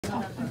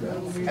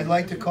I'd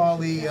like to call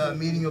the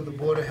meeting of the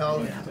Board of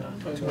Health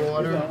to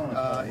order.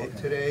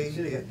 Today's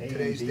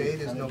date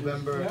is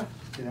November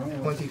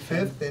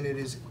 25th, and it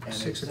is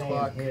 6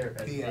 o'clock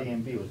p.m. A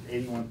and B was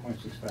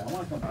 81.65. I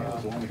want to compare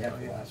with the one we had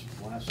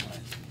last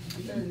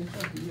time.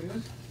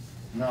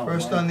 No,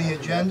 First on the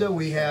agenda,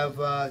 we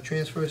have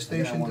transfer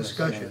station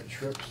discussion.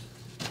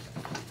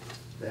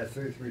 They had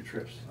 33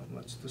 trips.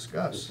 Let's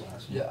discuss.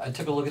 Yeah, I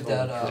took a look at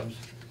that.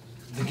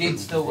 The gate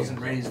still wasn't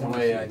raised the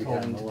way I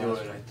told him to do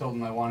it. I told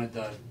him I wanted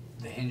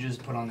the hinges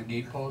put on the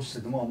gate post.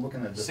 The more I'm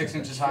looking at 6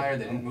 inches higher.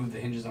 They didn't move the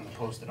hinges on the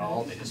post at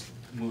all. They just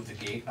moved the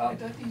gate up.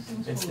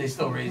 They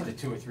still raised it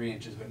 2 or 3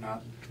 inches, but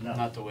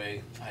not the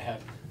way I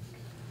had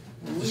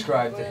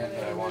described to him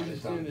that I wanted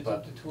it done.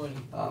 But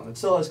it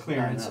still has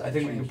clearance. I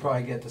think we can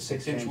probably get the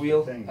 6-inch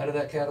wheel out of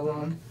that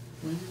catalog,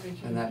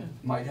 and that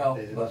might help.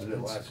 But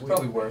it's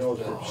probably worth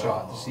the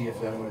shot to see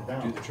if that would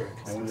do the trick.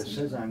 And when it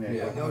says on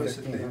there, I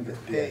noticed that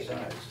they pay.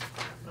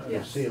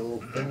 you see a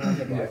little thing on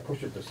there, but I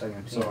push it to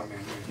 17. So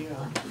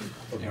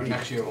I mean,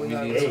 next year when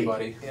we need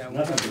somebody.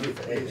 Nothing to do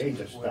for A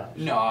just stops.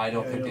 No, I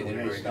don't think they did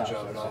a very good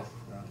job at all.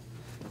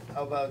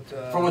 How about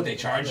For what they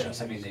charged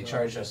us, I mean, they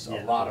charged us a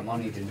lot of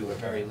money to do a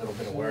very little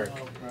bit of work,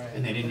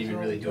 and they didn't even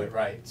really do it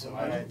right, so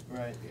I'm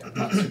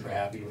not super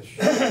happy with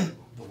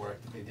the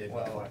work that they did.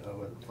 Well,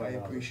 I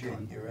appreciate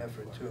your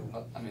effort too.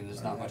 I mean,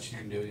 there's not much you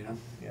can do, you know?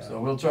 Yeah. So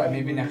we'll try,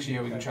 maybe next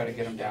year we can try to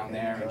get them down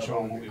there and show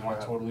them what we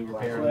want totally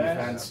repaired in the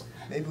fence.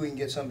 Maybe we can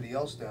get somebody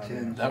else down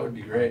there. That would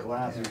be great.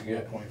 Glass is Yeah.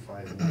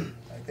 4.5.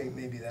 I think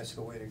maybe that's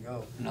the way to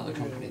go. Another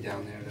company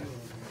down there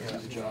to do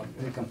the job.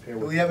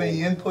 Do we have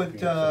any input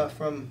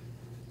from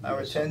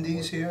our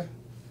attendees here?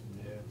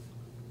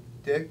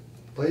 Dick?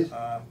 Please?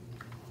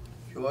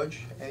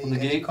 George, On the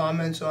any gate?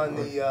 comments on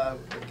the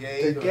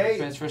gate? The or- gate,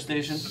 Transfer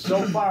station?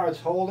 so far it's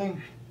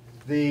holding.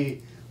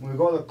 When we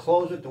go to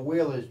close it, the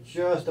wheel is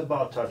just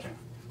about touching,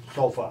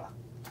 so far.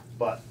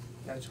 But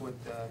That's what.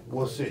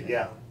 we'll see,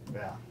 yeah.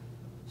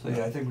 So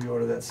yeah, I think we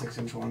ordered that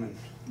 6-inch one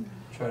and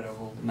try to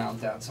mount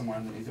that somewhere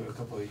underneath it with a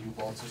couple of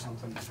U-bolts or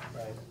something.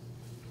 Right.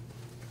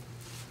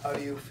 How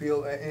do you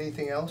feel,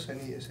 anything else,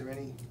 is there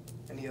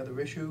any other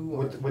issue?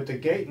 Or? With the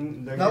gate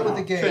and the. Not with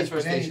the gate, Transfer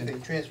but station.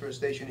 anything, transfer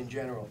station in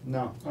general.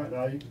 No,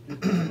 right?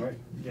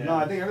 No,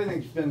 I think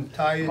everything's been.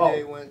 Tire Oh.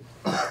 day went.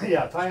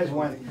 Yeah, tires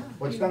went.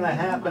 What's gonna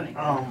happen,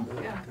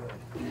 Good.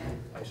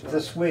 I saw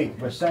this week,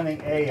 we're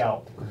sending A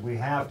out, because we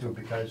have to,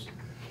 because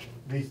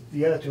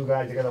the other two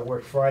guys, they gotta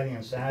work Friday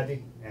and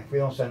Saturday, and if we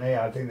don't send A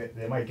out, I think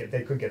that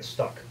they could get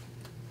stuck.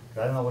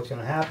 I don't know what's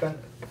gonna happen.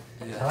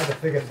 It's hard to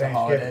figure Thanksgiving.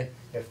 holiday.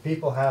 If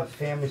people have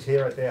families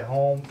here at their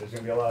home, there's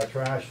gonna be a lot of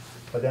trash,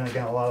 but then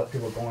again, a lot of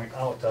people going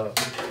out to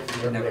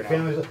wherever Never their know.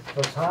 families are.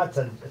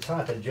 So it's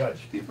hard to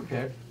judge. Be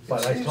prepared.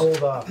 But I seems- told,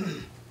 Go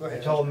I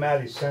ahead. told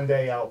Matty, send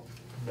A out,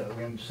 that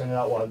we're gonna send it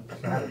out, well,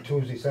 it's gonna have it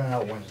Tuesday, send it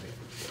out Wednesday.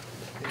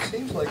 It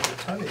seems like the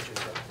tonnage is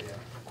up there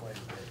quite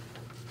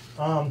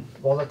a bit.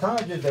 Well, the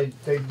tonnages,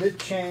 they did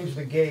change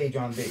the gauge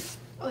on B,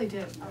 Oh, they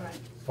did, all right.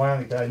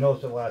 finally, 'cause I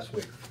noticed it last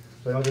week.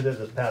 So I know they did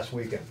this past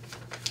weekend.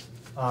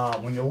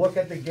 When you look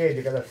at the gauge,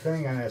 you got a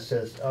thing on it that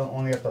says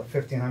only up to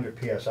 1,500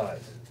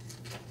 PSIs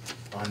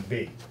on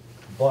B.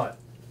 But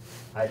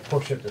I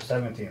pushed it to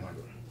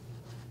 1,700,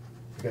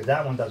 because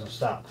that one doesn't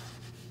stop.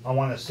 I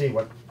wanna see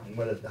how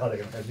they're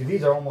gonna,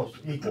 these are almost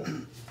equal.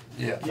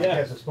 Yeah. I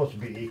guess it's supposed to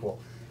be equal.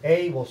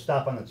 A will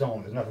stop on its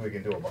own, there's nothing we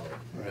can do about it.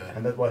 Really?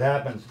 And then what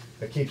happens,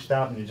 it keeps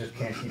stopping, you just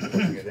can't keep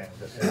pushing it in, it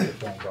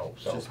just won't go,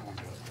 so. Just won't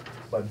do it.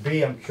 But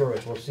B, I'm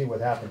curious, we'll see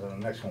what happens on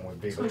the next one with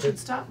B. So it should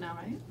stop now,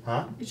 right?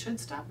 Huh? It should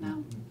stop now?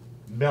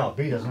 No,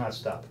 B does not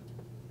stop.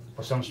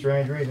 For some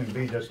strange reason,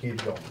 B just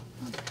keeps going.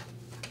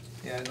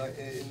 Yeah,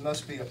 it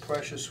must be a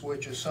pressure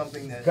switch or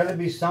something that. Gotta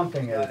be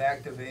something, Not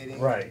activating.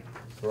 right.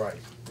 Yeah.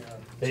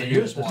 So It you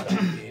used just to watch stop.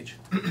 the gauge.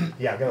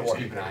 Yeah, gotta Just watch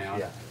keep it, an eye on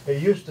it. yeah.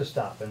 It used to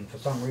stop, and for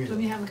some Do we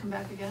reason, have them come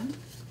back again?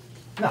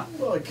 no.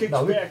 Well, it kicks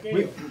No, back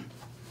anyway.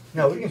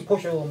 No, we can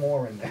push a little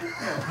more in there.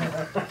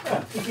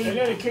 And then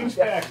it kicks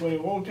back. When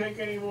it won't take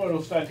anymore,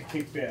 it'll start to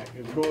kick back.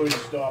 It'll go and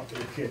stop,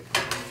 it'll kick.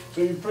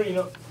 So you're pretty,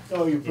 you're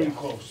pretty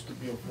close to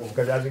being full.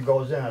 Because as it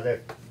goes in, as I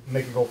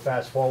make it go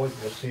fast forward,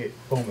 you'll see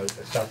it, boom, it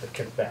starts to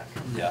kick back.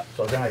 Yeah.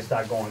 So then I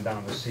start going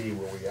down to see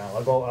where we are.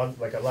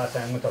 Like last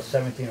time, I went to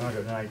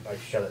 1,700, then I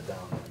shut it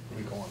down,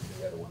 we go on to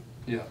the other one.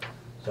 Yeah.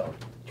 So,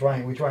 we try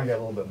and get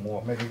a little bit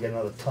more, maybe get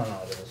another ton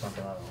out of it or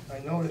something, I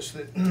don't know. I noticed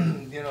that,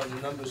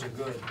 the numbers are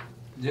good.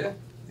 Yeah.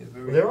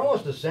 Very They're good.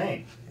 almost the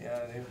same. Yeah,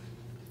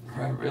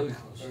 Right, really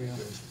close. very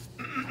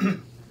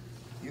good.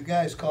 You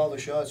guys call the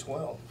shots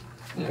well.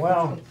 Yeah.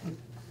 Well,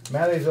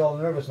 Matty's all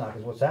nervous now,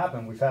 because what's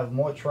happened, we've had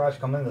more trash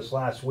come in this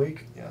last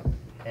week, Yeah.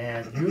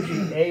 and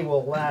usually A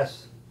will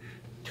last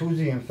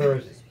Tuesday and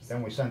Thursday,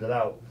 then we send it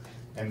out,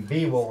 and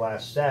B will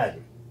last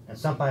Saturday. And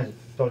sometimes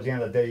towards the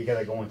end of the day, you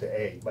gotta go into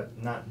A, but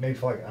not, maybe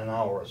for like an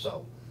hour or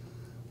so.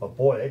 But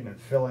boy, they've been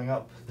filling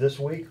up this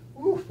week,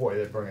 oof, boy,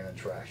 they're bringing in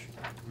trash.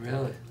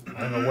 Really?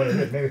 I don't know what it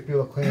is, maybe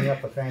people are cleaning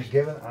up for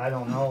Thanksgiving, I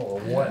don't know, or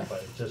what,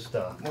 but it's just,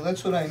 Well,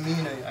 that's what I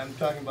mean, I'm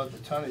talking about the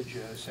tonnage,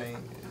 saying,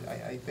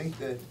 I think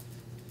that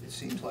it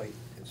seems like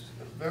it's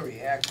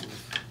very active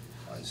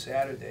on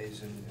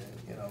Saturdays and,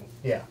 you know,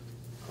 Yeah,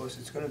 of course,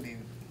 it's gonna be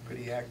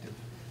pretty active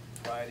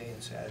Friday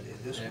and Saturday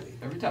this Yeah, week.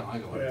 every time I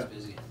go in, it's Yeah.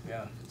 busy.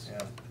 Yeah, yeah.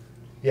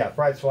 yeah,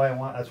 Friday, so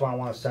that's why I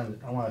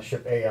wanna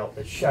ship A out.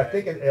 I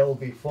think it'll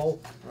be full,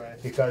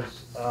 Right.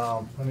 because,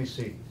 let me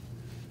see.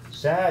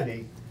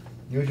 Saturday,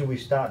 usually we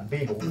start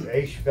B, but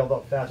A filled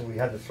up fast, and we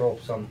had to throw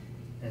some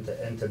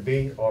into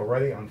B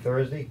already on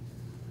Thursday.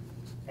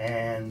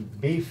 And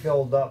B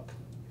filled up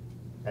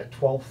at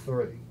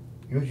 12:30.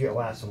 Usually it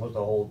lasts almost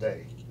the whole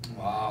day. So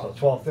Wow.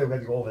 12:30, we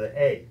had to go over to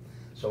A.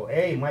 So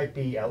A might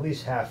be at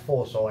least half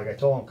full, so like I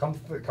told them,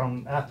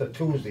 come after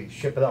Tuesday,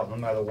 ship it out no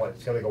matter what,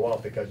 it's gotta go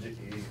out because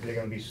they're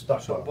gonna be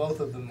stuck So on both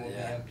of them will be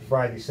Yeah. empty.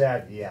 Friday,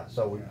 Saturday, yeah,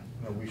 so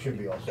we should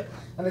be all set.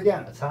 And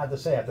again, it's hard to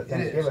say after It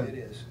Thanksgiving.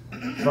 is.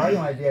 Friday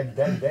might be a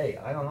dead day,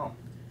 I don't know,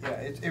 Yeah,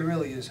 it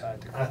really is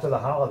hard to call. after the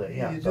holiday,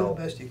 yeah, You do so.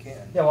 the best you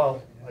can. Yeah,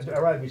 well, I'd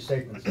rather be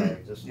safe than sorry,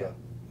 just, Yeah.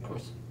 Of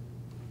course.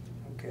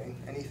 Okay,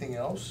 anything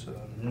else?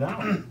 no,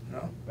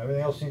 No?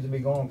 everything else seems to be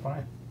going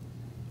fine.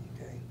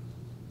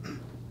 Okay.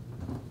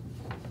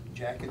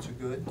 Jackets are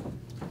good?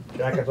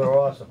 Jackets are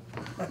awesome.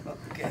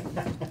 Okay,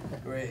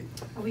 great.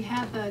 We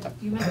had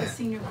you met the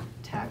senior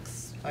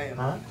tax, I am.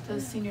 Huh? the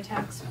senior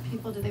tax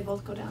people, did they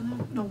both go down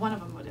there? No, one of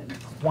them didn't.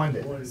 One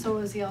day. So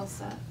was he all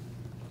set?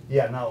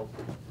 Yeah, now,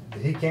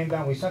 he came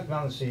down, we sent him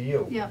down to see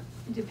you, Yep,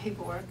 he did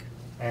paperwork.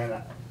 and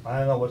I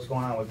don't know what's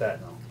going on with that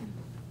now.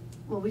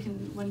 Well,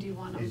 when do you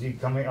want Is him? he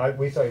coming,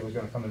 we thought he was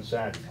gonna come in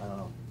Saturday, I don't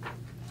know.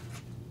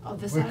 Oh,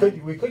 this We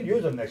Saturday? we could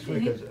use him next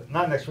week, 'cause-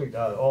 not next week,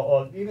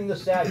 or even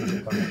this Saturday he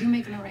could come Did in. you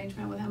make an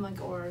arrangement with him,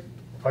 like, or,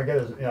 If I get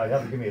his, you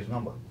have to give me his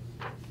number,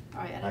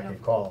 alright, I I don't can know.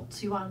 call him.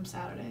 So you want him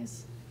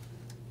Saturdays?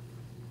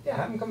 Yeah,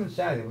 have him come in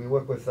Saturday, we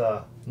work with,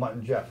 Mutt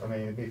and Jeff, I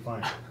mean, it'd be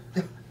fine.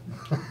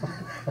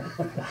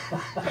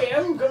 Hey,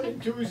 have them come in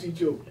Tuesday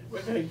too.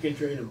 What the heck, you can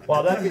train them?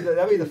 Well, that'd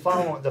be the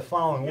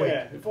following week.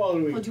 Yeah, the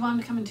following Well, week. do you want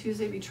him to come in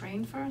Tuesday, be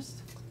trained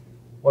first?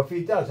 Well, if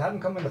he does, have him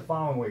come in the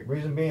following week.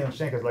 Reason being, I'm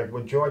saying, 'cause like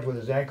with George with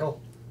his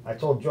ankle, I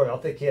told George, I'll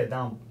take care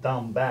of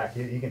down back,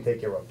 he can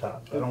take care of up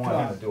top. I don't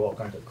want him to do all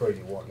kinds of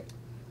crazy walking.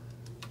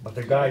 But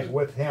the guys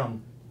with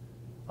him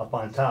up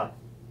on top,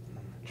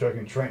 George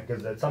can train,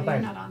 'cause You're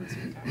sometimes, not on this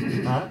week, are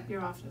you? huh?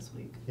 You're off this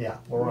week. Yeah,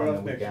 we're on the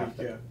off week next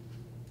after, yeah.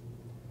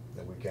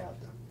 the week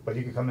after. But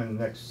he can come in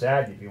next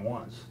Saturday if he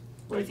wants,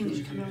 What do you think, you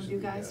should come in Tuesday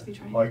with you this week, guys to be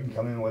trained? or he can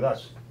come in with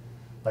us.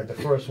 Like the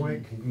first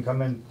week, he can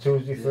come in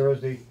Tuesday,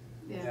 Thursday.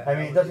 Yeah, I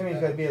mean, it doesn't mean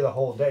he's gonna be there the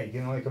whole day, he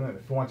can only come in,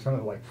 if he wants to come in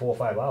for like 4 or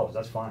 5 hours,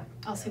 that's fine.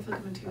 I'll see if he'll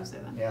come in Tuesday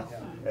then. Yeah,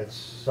 Yeah.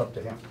 it's up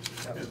to him.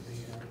 That would be,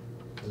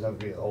 Doesn't have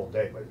to be the whole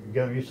day, but you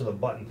get them used to the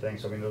button thing,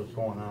 so we know what's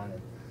going on.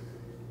 And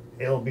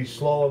it'll be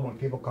slower when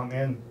people come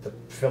in to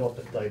fill up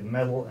the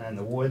metal and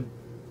the wood,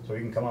 so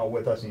he can come out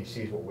with us and he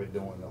sees what we're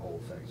doing, the whole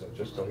thing, so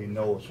just so he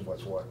knows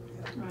what's what.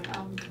 Right,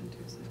 I'll come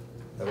Tuesday.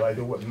 And what I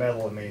do with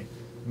metal, I mean,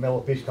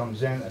 metal piece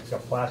comes in, it's got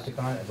plastic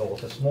on it, so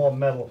if it's more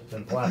metal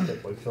than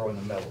plastic, we throw in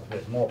the metal. If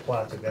there's more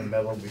plastic than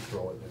metal, we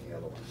throw it in the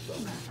other one, so.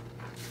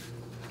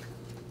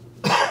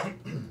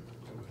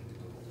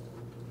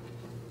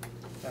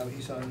 now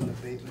he's on the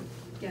abatement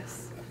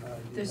Yes,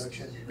 there's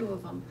deduction. 2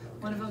 of them.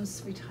 One of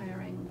them's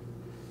retiring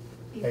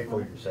April,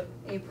 you said.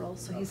 April,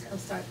 so he'll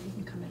start, he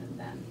can come in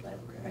then, but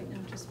right now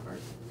just for.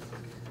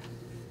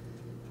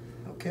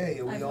 Okay,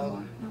 are I we have all?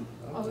 one more. No.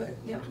 Oh, Okay.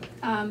 yeah.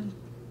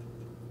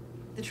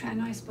 I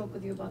know I spoke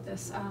with you about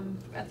this,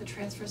 at the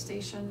transfer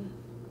station,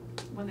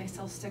 when they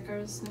sell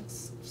stickers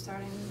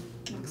starting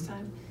next Mhm.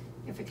 time,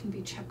 if it can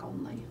be check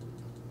only.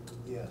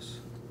 Yes,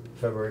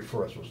 February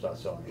 1st, we'll start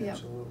selling it. Yeah.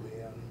 absolutely,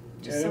 yeah.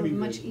 Just that'd so be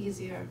much good.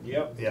 easier.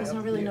 Yep. Yeah. There's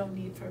really Yeah. no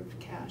need for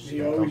cash.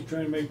 He always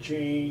trying to make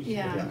change.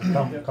 Yeah.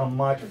 Come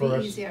March It'll be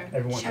 1st, easier.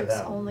 everyone should Checks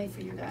have them. only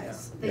for you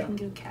guys. They Yeah. can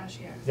do cash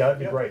here. Yeah, that'd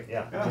be Yep. great,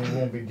 yeah, Yeah. we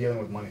won't be dealing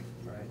with money.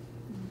 Right.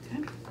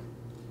 Okay.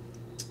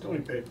 It's only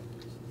paper.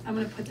 I'm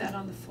gonna put that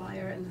on the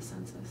flyer in the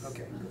census.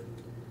 Okay, good.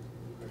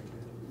 Very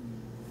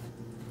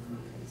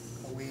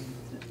good. Are we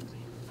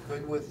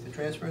good with the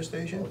transfer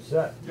station? What's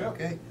that? Yeah.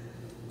 Okay.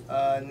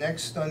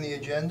 Next on the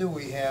agenda,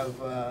 we have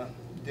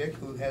Dick,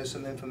 who has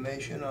some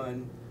information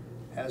on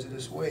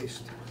hazardous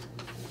waste.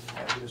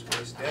 Hazardous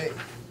Waste Day.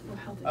 Or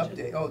health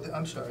Update, agent. oh,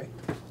 I'm sorry.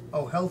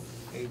 Oh,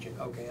 health agent,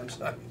 okay, I'm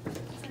sorry.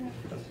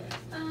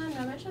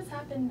 Not much has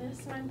happened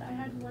this month. I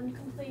had one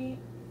complaint.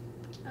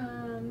 I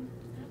don't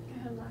think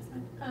I had last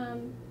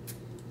month.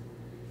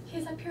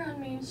 He's up here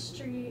on Main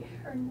Street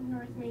or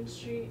North Main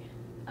Street.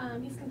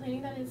 He's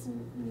complaining that his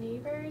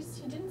neighbors.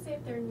 He didn't say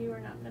if they're new or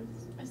not, but I'm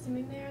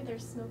assuming they're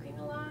smoking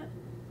a lot,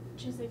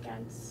 which is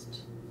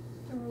against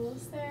the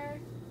rules there.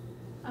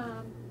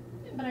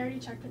 But I already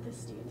checked with the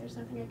state. There's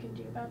nothing I can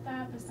do about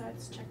that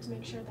besides check to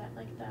make sure that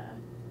like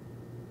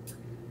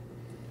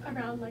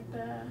around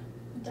the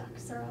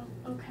ducts are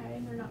all okay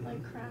and they're not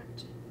like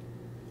cracked.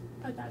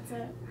 But that's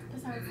it.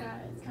 Besides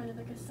that, it's kind of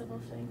like a civil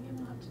thing he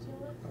will have to deal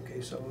with.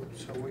 Okay, so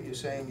what you're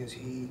saying is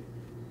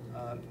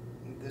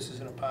this is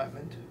an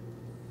apartment,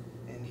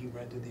 and he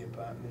rented the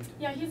apartment?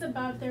 Yeah, he's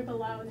above, they're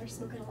below, and they're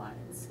smoking a lot.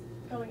 It's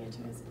going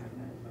into his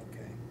apartment.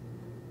 Okay.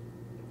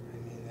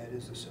 I mean, that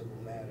is a civil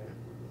matter.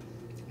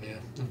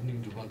 Nothing you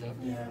can do about that.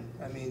 Yeah.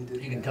 I mean,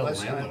 You can tell the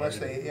unless landlord.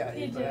 they, yeah,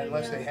 He but did,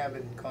 unless they yeah. have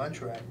it in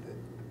contract that,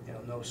 you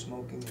know, no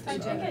smoking I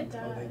inside. think it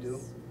does. Oh, they do?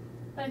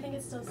 But I think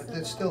it's still civil. But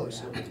it's still a yeah.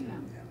 civil,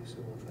 yeah,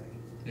 civil thing.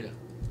 Yeah.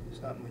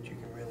 There's not much you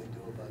can really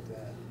do about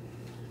that.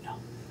 No.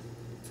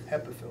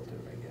 HEPA filter,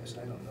 I guess,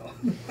 I don't know.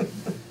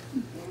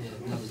 Yeah,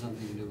 no, there's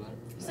nothing you can do about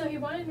it. So he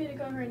wanted me to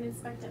go over and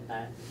inspect it,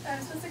 but I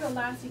was supposed to go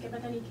last weekend,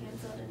 but then he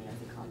canceled and he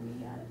hasn't called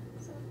me yet,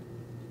 so.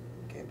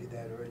 Can't be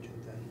that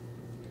urgent then.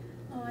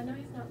 Oh, I know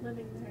he's not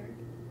living there,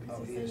 Oh,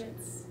 because he he's saying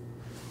isn't.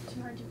 it's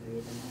too hard to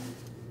breathe in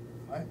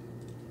What?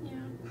 there.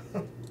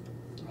 Yeah.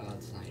 Well,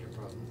 that's not your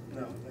problem.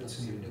 No, that's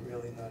Nothing you can do.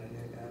 really not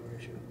our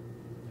issue.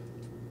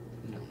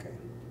 No. Okay.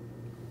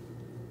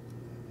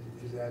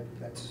 Is that's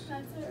That's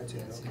it. that's it,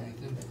 That's the okay.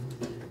 only thing.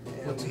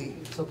 And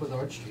What's up with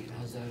Arch Street?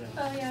 How's that,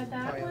 Oh yeah,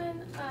 that Oh, yeah.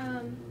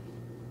 one,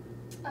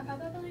 I'll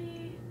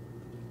probably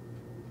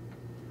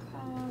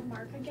call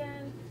Mark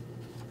again.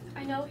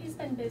 I know he's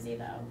been busy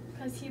though,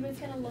 cause he was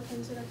gonna look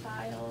into the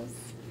files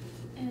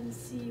and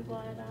see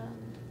what,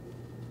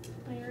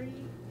 Larry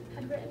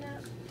had written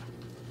up.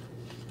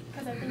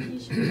 Cause I think he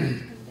should be able to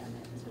condemn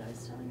it, is what I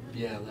was telling him.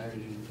 Yeah, Larry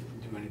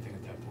didn't do anything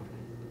at that point.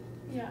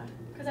 Yeah,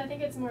 cause I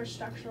think it's more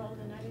structural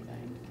than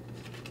anything,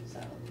 so.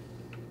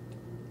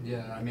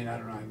 Yeah, I mean, I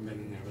don't know, I haven't been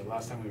in there, but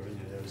last time we were in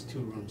there was 2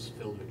 rooms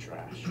filled with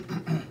trash.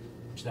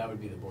 Which that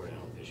would be the Board of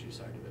Health issue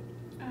side of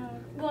it.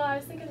 Well, I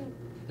was thinking.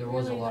 There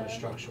was a really lot of the-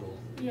 structural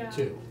Yeah.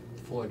 too.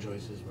 Floor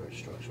joists were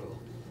structural.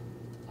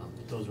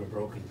 But those were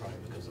broken probably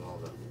because of all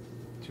the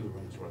 2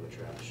 rooms were the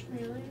trash.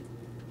 Really?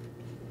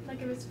 Like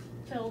it was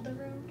filled the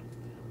room?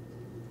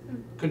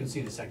 Couldn't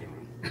see the second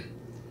room.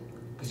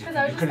 Cause you Cause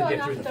I was just couldn't going get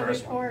off through of the the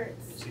first one.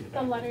 reports, See the the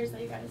back. letters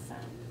that you guys sent.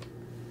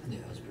 Yeah,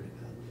 it was pretty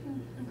bad.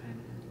 Okay.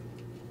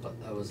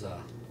 But that was,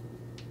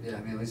 yeah,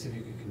 I mean, at least if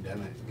you could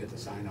condemn it, get the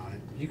sign on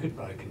it, you could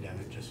probably condemn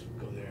it, just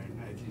go there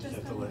and I think you Just just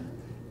have to condemn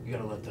let, you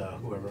gotta let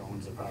whoever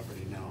owns the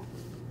property know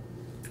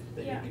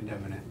that you're Yeah.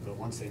 condemning it, but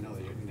once they know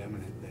that you're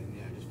condemning it, then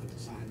yeah, just put the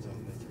signs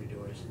on the 3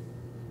 doors.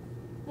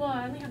 Well,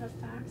 I only have a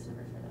fax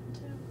number for them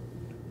too.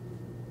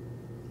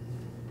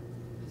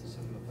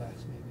 Send them a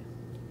fax maybe.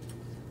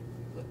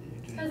 But you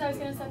do Cause need I was to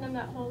gonna let send them them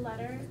that whole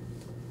letter,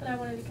 but I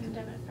wanted to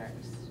condemn it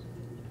first.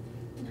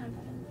 And have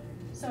that in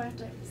there, so I have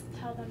to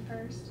tell them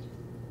first.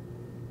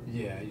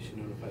 Yeah, you should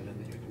notify them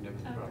that you're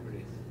condemning the Okay.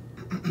 property.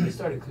 They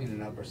started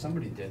cleaning up, or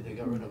somebody did, they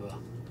got rid of it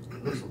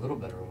looks a little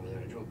better over there,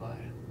 I drove by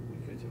a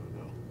week or 2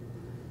 ago.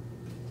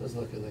 It does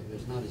look like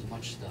there's not as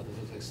much stuff, it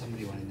looks like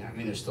somebody went in there, I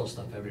mean, there's still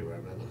stuff everywhere,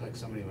 but it looked like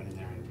somebody went in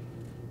there and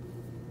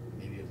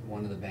maybe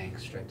one of the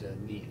banks tried to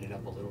neaten it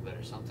up a little bit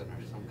or something, or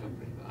some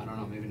company, but I don't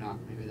know, maybe not,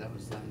 maybe that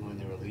was them when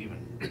they were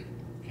leaving.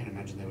 Can't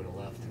imagine they would've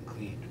left and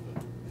cleaned,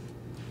 but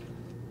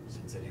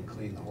since they didn't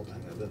clean the whole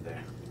time they lived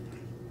there.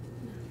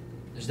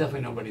 There's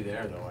definitely nobody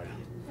there though,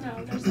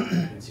 No, there's I not.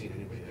 haven't seen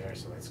anybody there,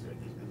 so that's good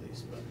at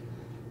least, but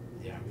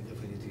yeah, we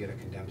definitely need to get a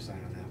condemned sign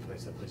on that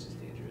place is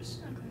dangerous.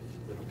 Okay.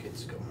 Little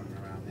kids go running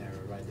around there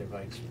or ride their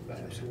bikes by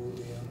there.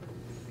 Absolutely,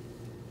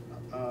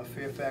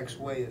 Fairfax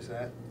Way, is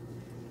that?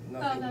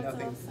 Nothing, that's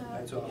nothing, all set,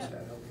 that's all yeah.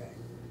 set, okay.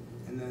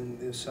 And then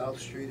there's South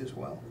Street as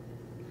well?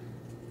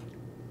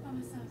 What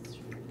was that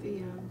street? The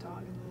dog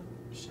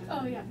in the shed.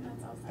 Oh, yeah,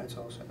 that's all set. That's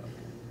all set,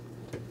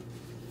 okay.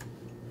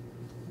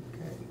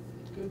 Okay,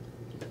 Good.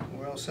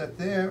 we're all set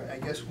there. I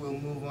guess we'll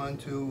move on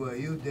to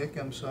you, Dick.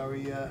 I'm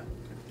sorry, Yeah,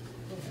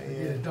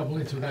 double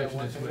introduction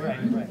this way, Right,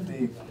 right? right, there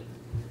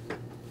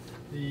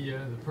you go.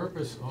 The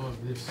purpose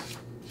of this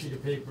sheet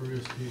of paper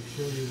is to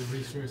show you the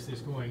research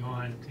that's going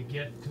on to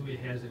get to a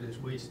hazardous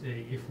waste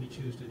day if we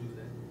choose to do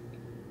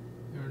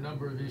that. There are a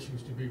number of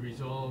issues to be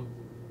resolved,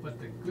 but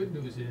the good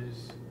news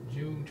is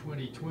June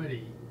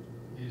 2020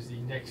 is the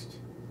next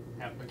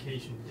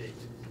application date.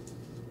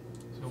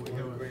 So we For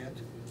have the a, grant.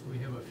 we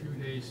have a few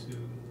days to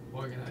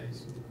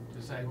organize, and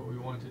decide what we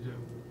want to do.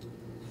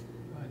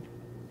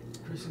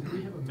 Kristen, do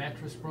we have a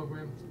mattress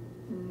program?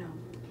 No.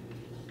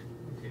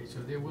 Okay, so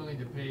they're willing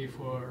to pay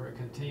for a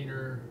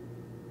container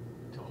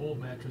to hold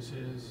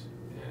mattresses,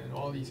 and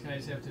all these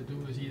guys have to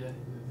do is either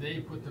they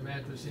put the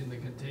mattress in the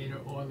container,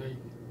 or the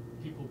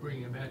people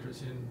bring a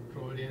mattress in,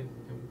 throw it in,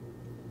 and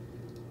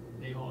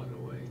they haul it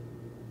away.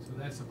 So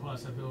that's a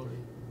possibility.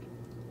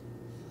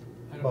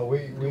 I don't- But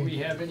we- Do we we-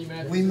 have any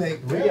mattresses? We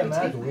make. We get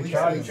mattresses, we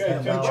charge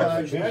them charge $10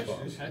 $10 each for for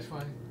mattresses. That's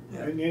fine. Yeah,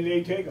 And then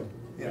they take them.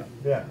 yeah,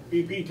 Yeah,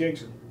 BP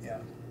takes them. yeah.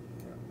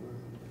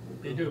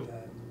 They We're good do. with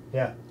that.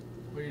 yeah.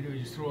 What do you do, you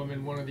just throw them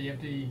in one of the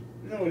empty,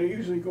 No, they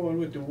usually go in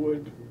with the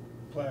wood,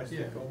 plastic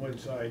Yeah. on one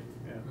side,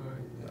 yeah.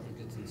 It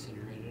gets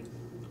incinerated.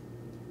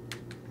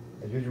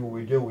 As usual,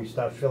 we do, we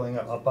start filling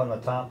up on the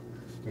top,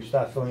 we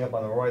start filling up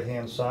on the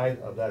right-hand side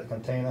of that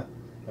container,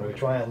 and we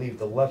try and leave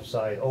the left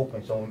side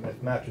open, so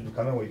if mattresses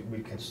come in, we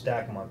can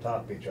stack them on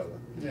top of each other.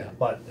 Yeah.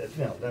 But, if,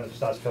 you know, then it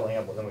starts filling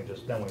up, well, then we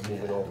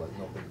move it over,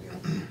 no big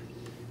deal.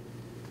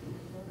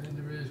 and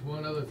there is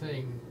one other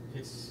thing,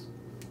 it's,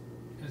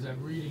 as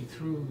I'm reading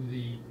through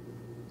the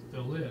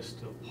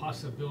list of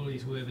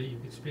possibilities where you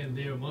could spend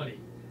their money,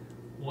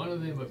 one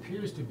of them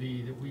appears to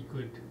be that we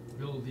could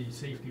build the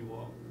safety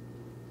wall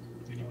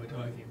that you were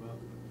talking about.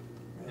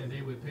 and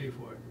they would pay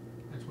for it.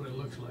 That's what it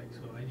looks like,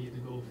 so I need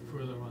to go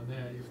further on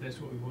that, if that's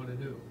what we wanna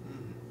do.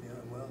 Yeah,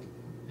 well,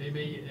 They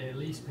may at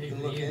least pay you for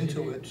can the look into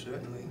engineering. it,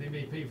 certainly. They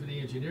may pay for the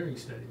engineering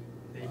study,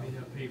 they may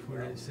not pay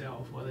for it Wow.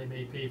 itself, or they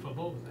may pay for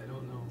both, I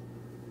don't know.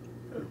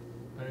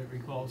 But I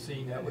recall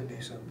seeing that. That would in be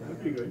there. something.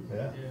 That'd be good.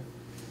 Yeah. Yeah,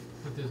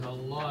 but there's a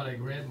lot of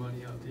grant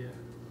money out there,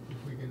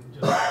 if we can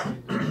just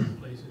point to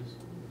places.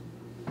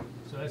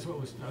 So that's what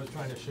I was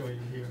trying to show you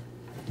here,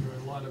 there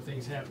are a lot of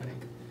things happening.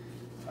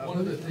 One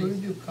of the Who did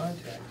things, you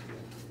contact here?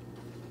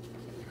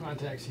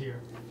 contacts here,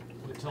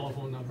 with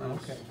telephone numbers,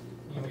 Okay.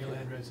 email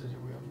Okay. addresses,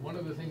 and one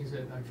of the things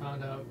that I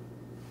found out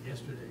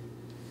yesterday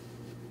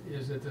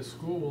is that the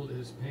school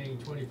is paying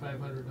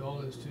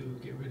 $2,500 to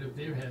get rid of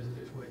their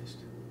hazardous waste,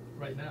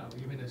 right now,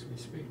 even as we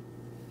speak.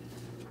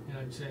 And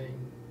I'm saying,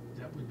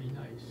 that would be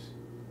nice,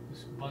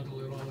 just bundle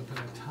it all up in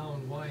a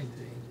town-wide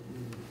thing.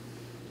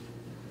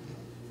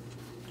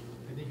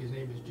 I think his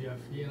name is Jeff,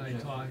 he and I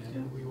Jeff, talked, yeah.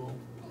 and we will,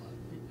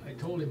 I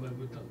told him I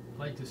would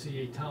like to see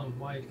a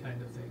town-wide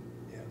kind of thing,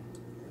 Yeah.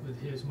 with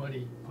his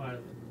money part of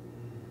it.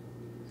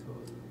 So,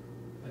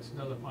 that's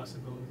another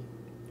possibility.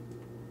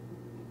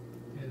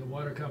 And the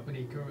water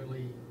company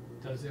currently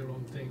does their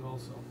own thing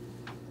also.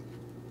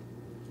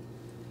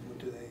 What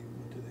do they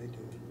do?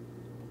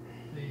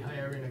 They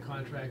hire in a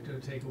contractor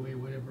to take away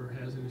whatever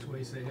hazardous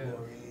waste they have.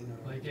 Chlorine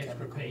or like extra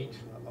chemicals? paint.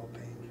 Oh,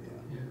 paint,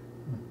 yeah.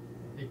 Yeah,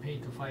 they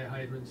paint the fire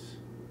hydrants,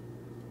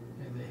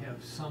 and they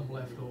have some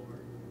left over.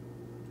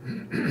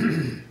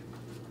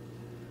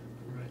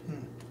 Right,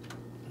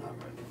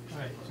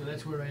 alright, so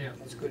that's where I am.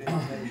 That's good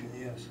information,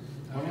 yes.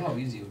 I don't know how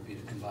easy it would be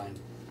to combine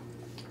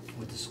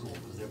with the school,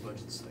 cause their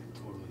budget's like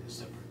totally a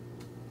separate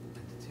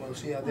entity. Well,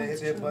 see, how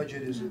That's their true.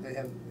 budget is, Yeah. they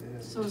have,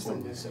 So is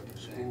Totally their separate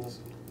school, things.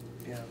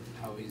 yeah.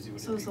 How easy would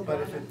it be? So is the But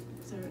water, if it-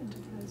 is there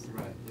enterprise?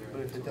 Right, they're But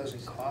if it totally doesn't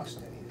separate. cost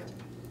anything,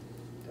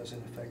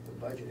 doesn't affect the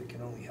budget, it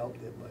can only help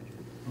their budget.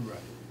 Right,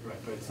 right,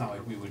 but it's not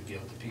like we would be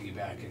able to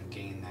piggyback and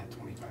gain that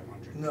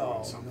 2,500 No,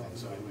 on something, no,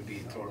 so it would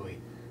be no. totally,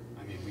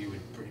 I mean, we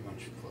would pretty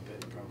much flip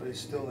it probably. But it's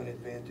still an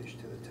advantage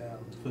to the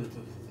town. To the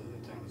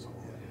town as a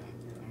whole, Yeah,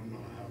 yeah. yeah. I don't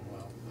know how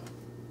well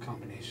the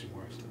combination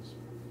works, cause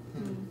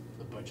Mm.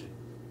 the budget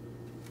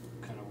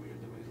kinda weird,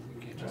 the way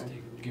we can't just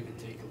Right. give and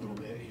take a little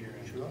bit here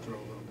and Sure. throw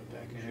a little bit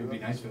back in. It would be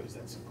Sure. nice if it was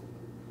that simple.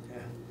 Yeah.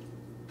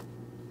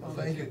 Well, I'll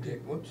thank you, attempt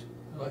Dick, to- whoops.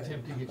 I'll Go ahead.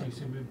 attempt to get you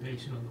some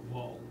information on the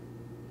wall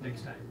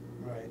next time.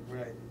 Right,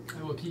 right,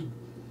 I will keep,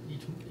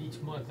 each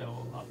month I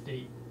will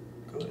update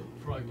good,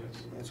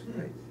 progress. that's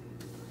great.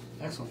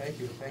 Excellent. Thank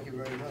you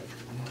very much.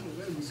 Oh,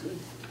 that'd be good.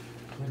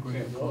 I think we're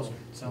getting closer.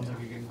 Sounds like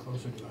you're getting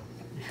closer to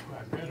Yeah,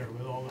 I better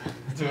with all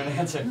that. to an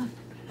answer.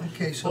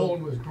 Okay,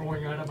 Bone was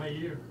growing out of my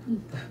ear.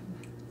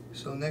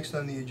 So next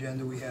on the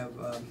agenda, we have,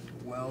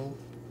 well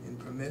and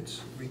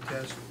permits,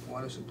 retest,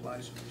 water supply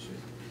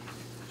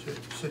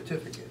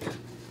certificates.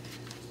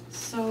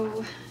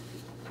 So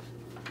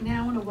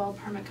now when a well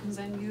permit comes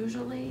in,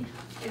 usually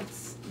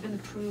it's been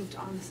approved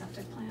on the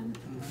septic plan.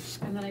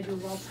 And then I do a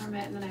well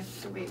permit, and then I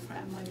have to wait for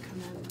Emily to come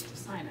in to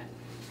sign it.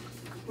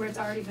 Where it's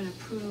already been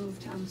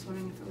approved, I'm just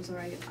wondering if it was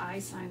alright, I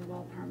sign the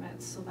well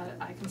permits so that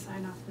I can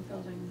sign off the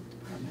building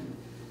department.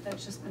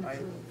 That's just been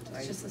approved,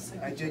 it's just a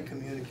signature. I did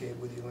communicate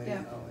with you Yeah.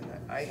 anyhow,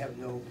 and I have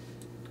no,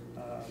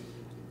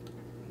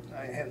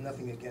 I have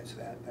nothing against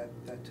that,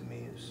 that to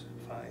me is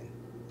fine,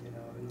 you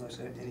know, unless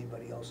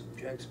anybody else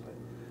objects, but,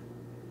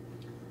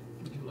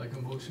 Would you like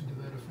a motion to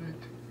that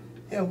effect?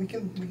 yeah, we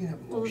can have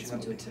a Well, motion.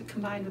 let's do it to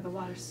combine with the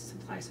water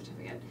supply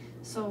certificate.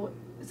 So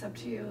it's up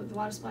to you, the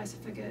water supply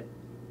certificate,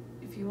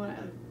 if you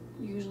wanna,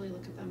 you usually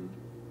look at them,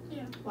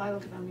 Yeah. well, I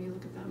look at them, you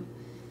look at them,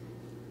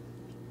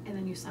 and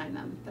then you sign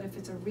them. But if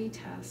it's a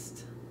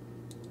retest,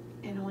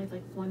 and only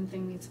like one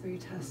thing needs to be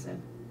retested,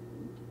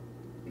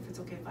 if it's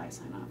okay if I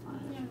sign off on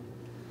it. Yeah.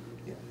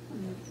 Yeah.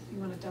 And if you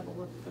wanna double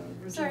look the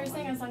result. So are you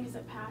saying as long as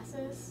it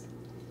passes?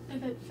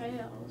 If it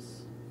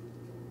fails,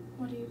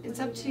 what do you? It's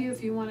up to you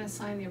if you wanna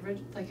sign the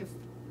like if,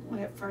 when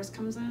it first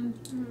comes in,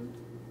 Mm-hmm.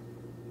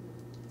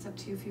 it's up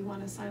to you if you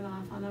wanna sign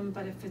off on them,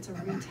 but if it's a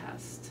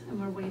retest, and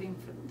we're waiting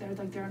for,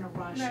 they're in a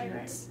rush, Right, and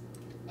right. it's,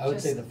 I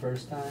would say Just- the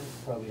first time,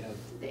 probably have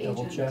The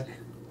double agent. check.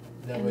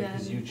 That And way,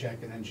 cause then- you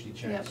check and then she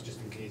checks, Yep.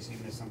 just in case you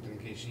miss something, in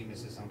case she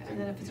misses something. And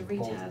then if it's a you're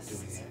both retest,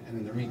 doing it. And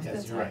then the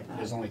that's retest, you're what I right, thought.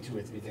 there's only 2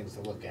 or 3 things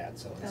to look at,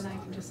 so it's then I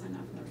not. can just sign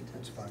off on the retest.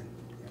 That's fine,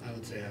 yeah. I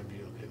would say I'd be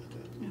okay with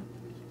that. Yeah.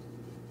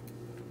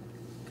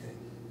 Okay,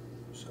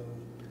 so,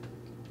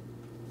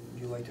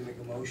 would you like to make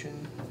a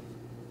motion?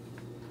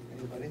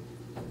 Anybody?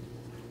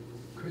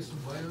 Kristen,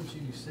 why don't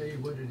you say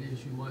what it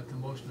is you want the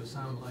motion to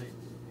sound like,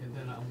 and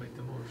then I'll make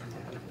the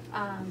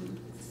motion.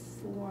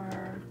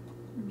 For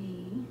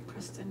me,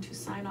 Kristen, to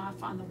sign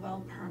off on the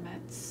well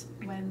permits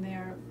when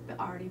they're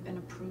already been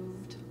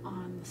approved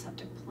on the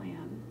septic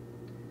plan,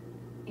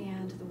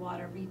 and the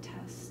water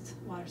retest,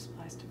 water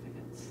supply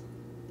certificates.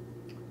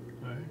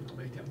 Alright, I'll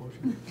make that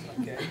motion.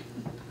 Okay,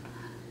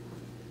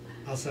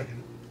 I'll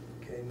second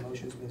okay,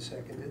 motion's been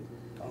seconded,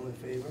 all in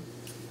favor?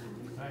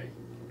 Aye.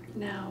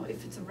 Now,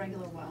 if it's a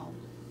regular well,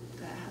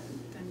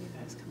 then you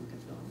guys just come look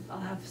at Bill. I'll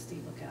have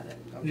Steve look at it.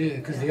 Yeah,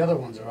 cause the other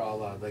ones are all,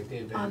 like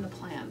they've been. On the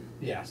plan.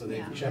 Yeah, so they've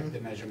Yeah. checked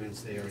the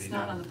measurements, they If already it's know.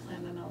 not on the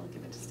plan, then I'll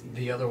give it to Steve.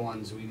 The other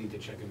ones, we need to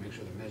check and make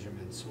sure the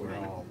measurements were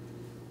Right. all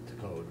to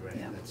code, right?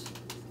 Yeah. That's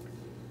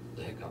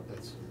the hiccup,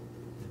 that's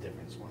the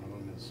difference, one of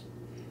them is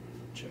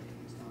checked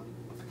and it's not,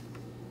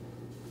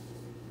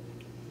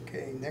 okay.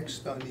 Okay,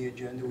 next on the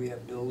agenda, we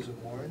have bills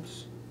and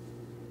warrants.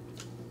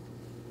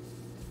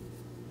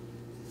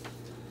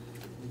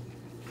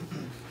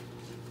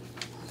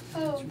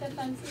 Oh, the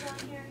fence is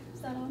on here,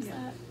 is that all Yeah.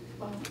 set?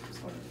 Well,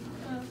 sort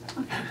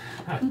of.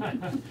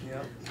 Oh.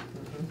 Yep.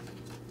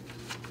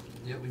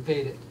 Yeah, we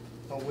paid it.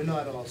 Oh, we're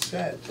not all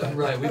set, but.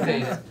 Right, we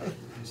paid it.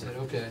 We said,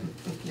 okay.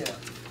 Yeah.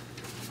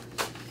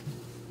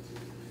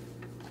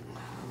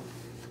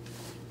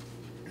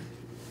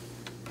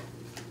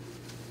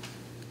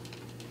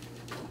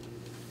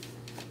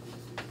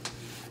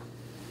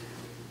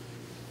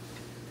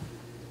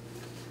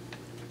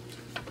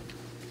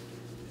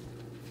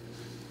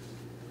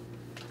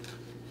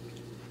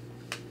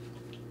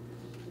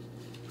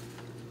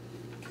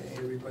 Okay,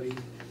 everybody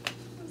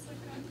That's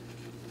okay.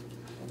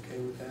 okay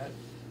with that?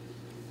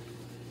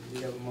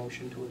 We have a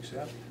motion to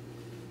accept?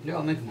 Yeah,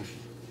 I'll make a motion.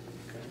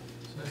 Okay.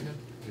 Second.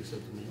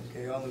 Accept the minutes.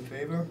 Okay, all in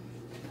favor?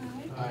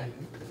 Alright. Aye.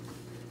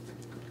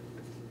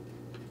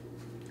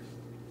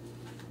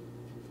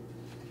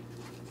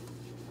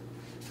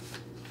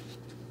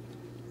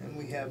 And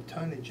we have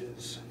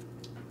tonnages.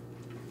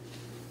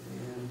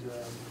 And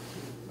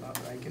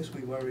I guess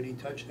we've already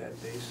touched that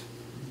base.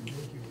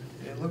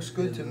 It looks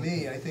good to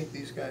me. I think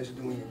these guys are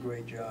doing a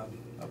great job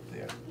up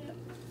there. Yep.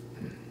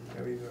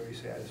 Very, very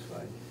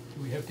satisfied.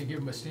 Do we have to give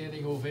them a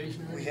standing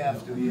ovation or We anything?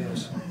 have to,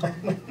 yes.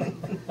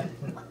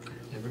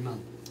 Every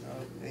month.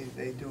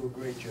 They do a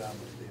great job up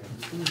there.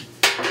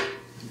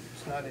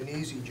 It's not an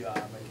easy job, I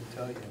can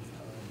tell you.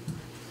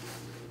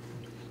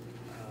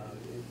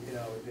 You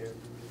know,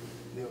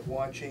 they're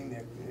watching,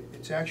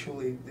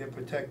 they're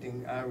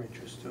protecting our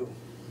interests too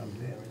up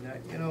there. And that,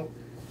 you know,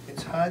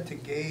 it's hard to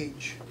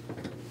gauge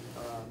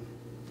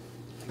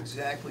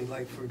exactly,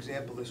 like, for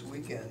example, this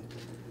weekend,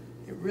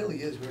 it really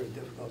is very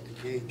difficult to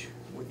gauge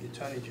what your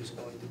tonnage is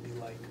going to be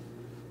like.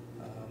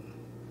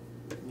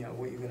 You know,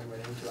 what you're gonna run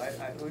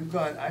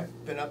into.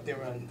 I've been up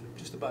there on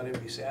just about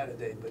every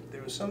Saturday, but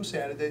there are some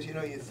Saturdays, you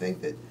know, you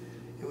think that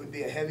it would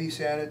be a heavy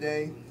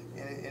Saturday,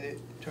 and it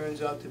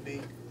turns out to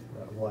be,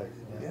 Like,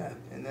 yeah,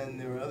 and then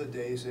there are other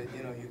days that,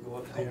 you know, you go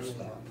up there and,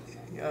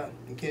 yeah,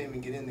 you can't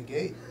even get in the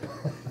gate.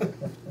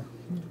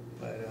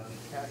 But,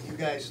 yeah, you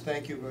guys,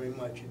 thank you very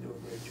much, you do a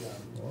great job.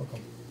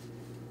 Welcome.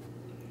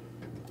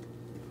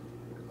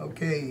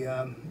 Okay,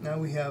 now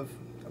we have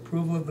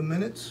approval of the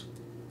minutes.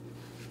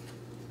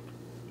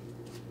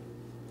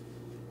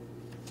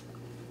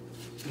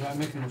 Yeah, I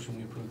make a motion,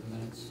 we approve the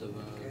minutes of,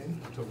 Okay.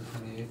 October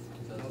 28th,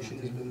 2019. Motion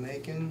has been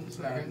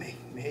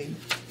made,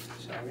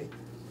 sorry.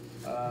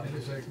 And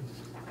a second.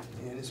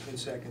 And it's been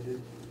seconded.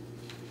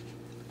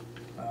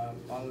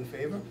 All in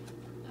favor?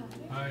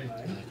 Alright.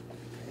 Aye.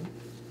 Okay.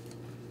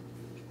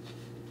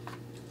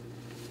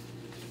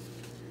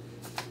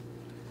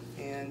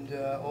 And,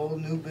 all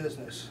new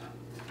business.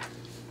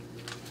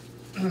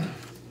 So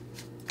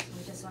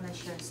we just want to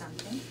share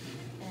something.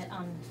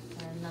 On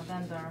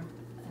November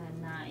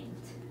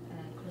 9th,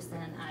 Kristen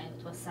and I,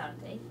 it was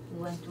Saturday,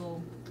 we went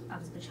to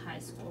Uxbridge High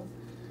School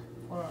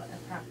for a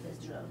practice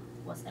drill.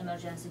 It was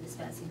emergency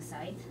dispensing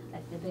site,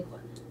 like the big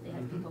one. They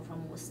had Mhm. people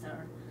from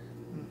Worcester,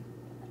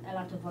 a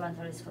lot of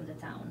volunteers from the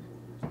town,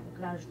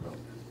 a large group.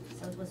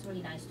 So it was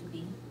really nice to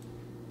be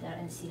there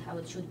and see how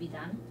it should be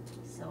done.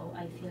 So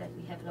I feel like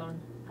we have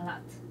learned a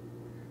lot.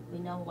 We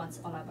know what's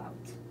all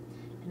about.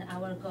 And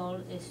our goal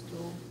is to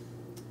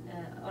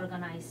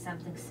organize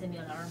something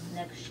similar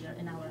next year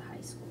in our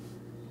high school.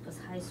 Because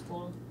high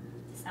school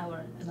is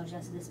our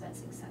emergency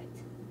dispensing site.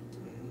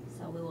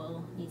 So we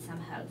will need some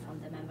help from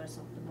the members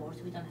of the board.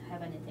 We don't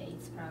have any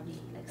dates, probably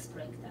like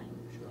springtime.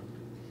 Sure.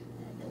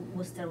 The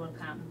Worcester will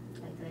come,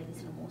 like the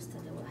ladies from Worcester,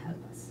 they will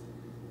help us.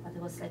 But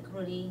it was like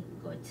really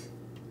good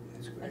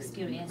That's great.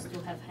 experience to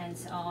have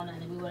hands-on,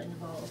 and we were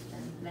involved,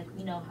 and like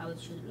we know how it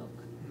should look.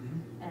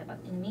 Mhm. But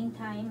in the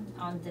meantime,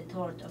 on the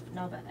 3rd of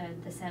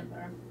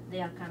December,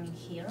 they are coming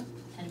here,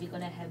 and we're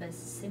gonna have a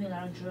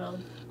similar drill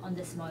on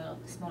the smaller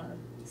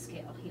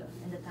scale here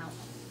in the town.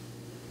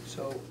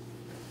 So,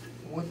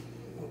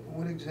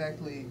 what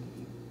exactly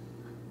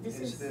This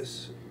is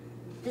this?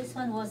 This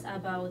one was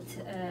about,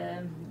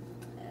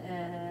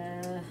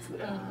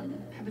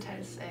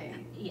 Hepatitis A.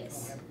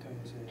 yes,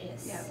 Hepatitis A.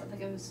 yes. Yeah, I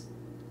think it was.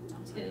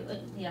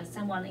 Yeah,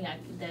 someone, yeah,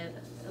 the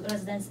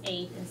residents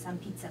ate in some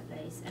pizza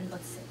place and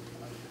got sick.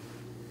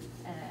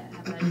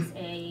 Hepatitis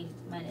A,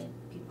 many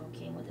people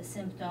came with the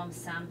symptoms,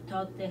 some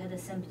thought they had the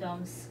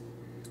symptoms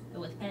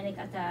with panic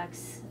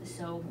attacks,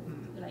 so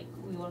like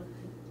we were,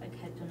 like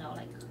had to know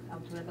like how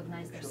to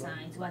recognize their Sure.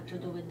 signs, what to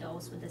do with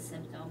those with the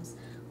symptoms,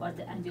 where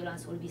the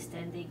ambulance will be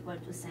standing, where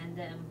to send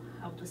them,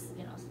 how to,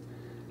 you know.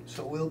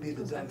 So we'll be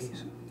the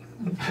dummies.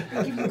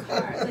 They'll give you a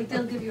card, like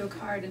they'll give you a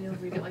card and you'll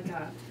read it like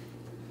a,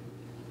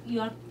 You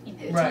are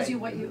It Right. tells you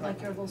what you,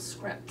 like your little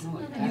script. Oh,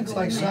 like And you It's go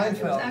like in there. It was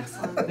Seinfeld.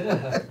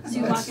 excellent. So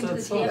you walk into the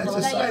That's table. That's a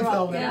Let it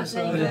roll. Seinfeld Yeah,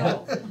 episode. let it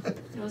roll.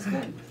 It was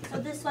good. So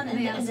this one And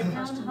in they the ask town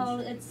questions. hall,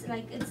 it's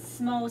like, it's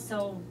small,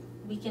 so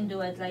we can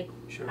do it like,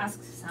 Sure.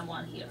 ask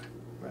someone here.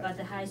 Right. But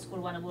the high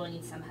school one will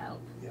need some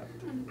help. Yeah.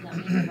 You know,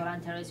 we need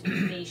volunteers, we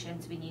need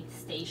patients, we need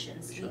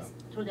stations, Sure.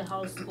 through the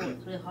whole school,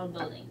 through the whole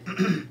building.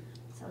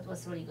 So it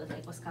was really good, like,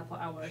 it was couple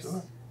hours.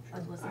 Sure.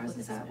 But it was a Ours good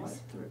is at what,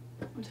 experience.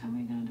 what time are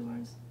you gonna do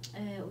ours?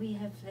 We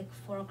have like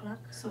 4 o'clock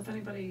So if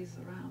anybody's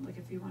around, like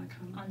if you wanna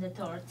come, on the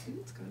 3rd,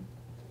 it's good.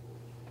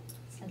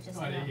 so just,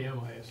 On AM,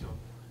 I assume.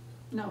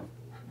 No.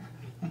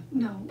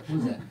 No.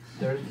 When's that?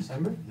 3rd of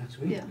December, next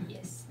week? Yeah.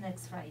 yes,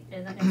 next Friday,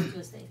 not next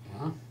Tuesday.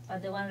 Uh-huh.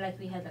 But the one like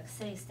we had like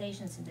say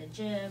stations in the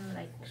gym,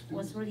 like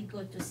was really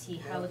good to see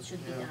how it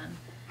should be Yeah.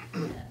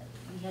 done.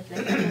 We had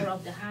like a tour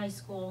of the high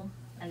school,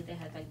 like they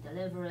had like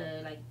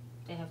delivery, like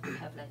they have to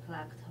have like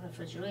locked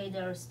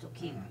refrigerators to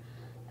keep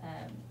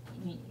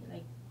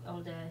like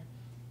all the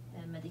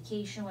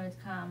medication when it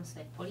comes,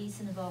 like police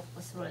involved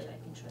was really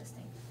like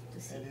interesting to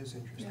see. That is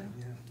interesting,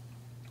 yeah.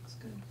 It's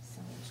good.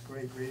 So It's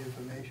great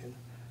information.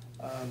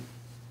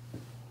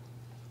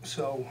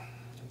 So,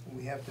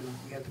 we have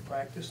to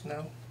practice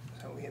now?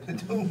 Is that what we have to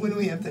do? When do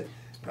we have to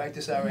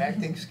practice our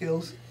acting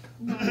skills?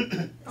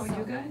 Oh,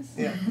 you guys?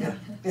 Yeah, yeah.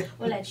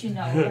 we'll let you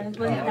know when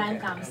the Oh, time okay,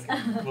 comes.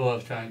 We'll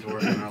have time to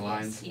work on our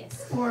lines.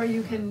 Yes. Or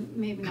you can,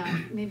 maybe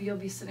not, maybe you'll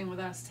be sitting with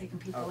us, taking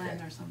people in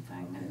Okay. or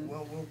something, Okay, and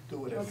well, we'll do we'll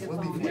whatever, get we'll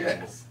be volunteers.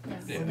 Yes, Yeah,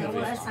 they that'll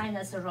will be assign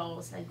us the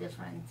roles like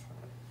different,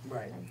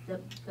 right.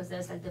 because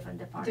there's like different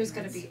departments. There's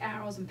gonna be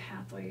arrows and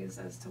pathways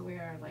as to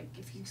where, like,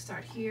 if you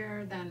start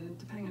here, then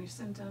depending on your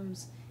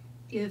symptoms,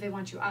 either they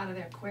want you out of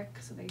there quick,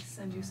 so they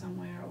send you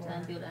somewhere, The or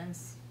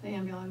ambulance. the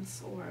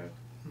ambulance, or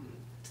Hmm.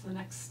 to the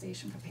next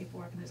station for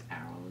paperwork, and there's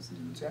arrows,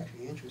 and It's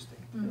actually interesting,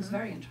 it was Mhm.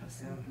 very yeah,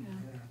 interesting,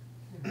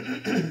 yeah.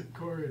 yeah.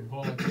 Corey had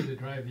volunteered to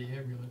drive the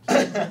ambulance.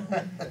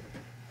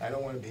 I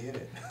don't wanna be in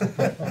it.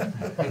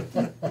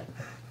 That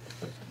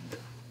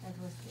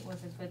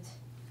was a good,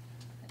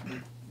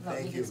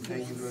 lovely Thank you,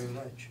 thank you experience. very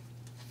much.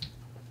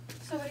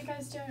 So what are you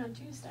guys doing on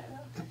Tuesday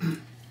though?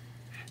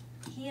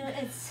 Here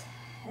it's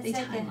They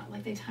like time, a,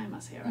 like they time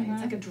us here, right?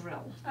 It's like a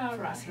drill Oh,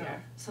 for us right.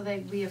 here. So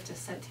we have to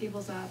set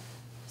tables up,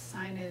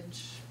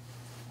 signage,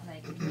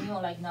 like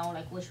know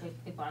like which way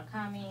people are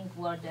coming,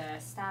 where the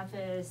staff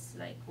is,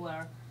 like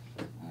where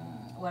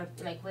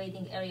like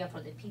waiting area for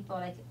the people,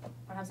 like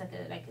perhaps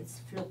like it's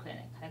flu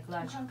clinic, like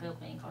large Okay. flu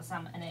clinic or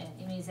some an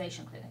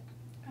immunization clinic.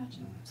 Gotcha.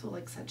 so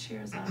like set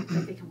chairs up,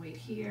 that they can wait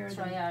here.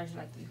 then- Triage,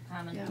 like you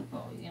come and Yeah.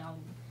 people, you know,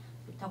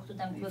 we talk to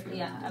them Wait for quickly,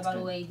 them, that's good.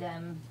 evaluate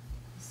them,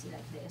 see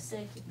like they're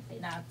sick, if they're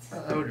not.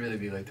 That would really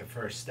be like the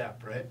first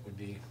step, right? Would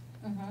be,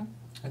 Mm-hmm.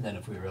 and then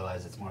if we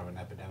realize it's more of an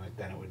epidemic,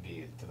 then it would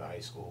be to the high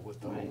school with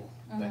the Right.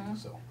 whole thing, Mhm.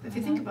 so. If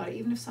you think about it,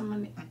 even if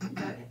someone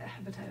got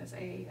hepatitis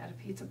A at a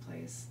pizza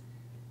place,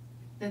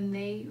 then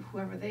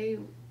whoever they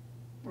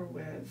were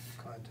with,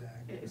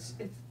 Contact.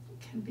 it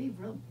can be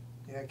real,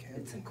 Yeah, it can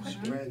it's a be quick-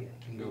 spread.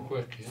 Can go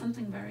quick, yeah.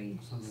 something very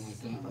Something like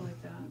that. simple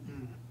like that.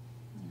 Mm,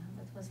 Yeah,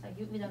 that was like,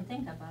 we don't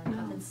think about it,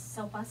 No. but it's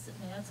so possible,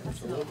 you know, it's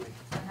possible, Absolutely.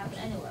 it can happen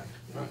anywhere.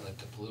 Not like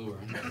the flu or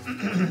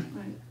anything.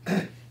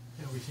 Right.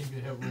 Yeah, we seem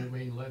to have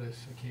romaine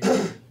lettuce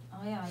occasionally.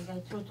 Oh yeah, I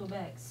got through 2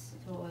 bags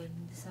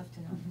this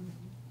afternoon.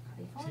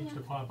 Seems California. to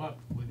pop up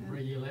with Yeah.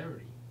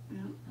 regularity. Yeah.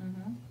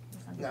 Mm-hmm.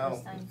 It's not the Now,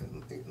 first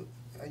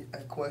time. a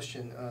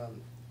question,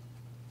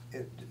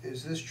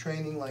 is this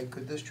training, like,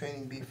 could this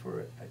training be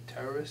for a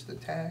terrorist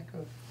attack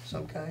of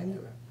some kind,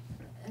 or?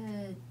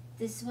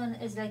 This one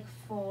is like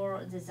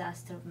for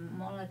disaster,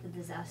 more like a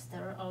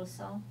disaster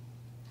also.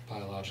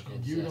 Biological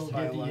And you don't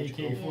disaster. get the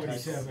Biological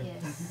AK-47.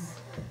 Yes,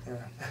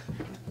 Yeah.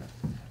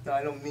 No,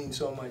 I don't mean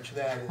so much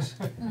that as,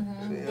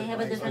 Mhm. They have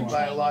a like different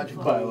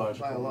biological, training for.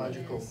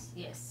 biological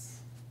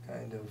Yes.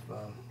 kind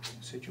of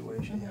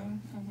situation, yeah.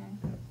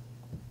 Mhm.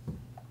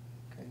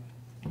 Okay,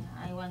 Yeah,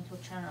 I went to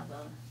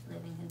Chernobyl,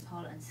 living in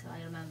Poland, so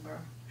I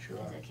remember sure,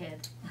 as a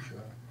kid.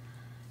 sure.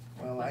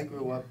 Well, I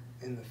grew up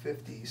in the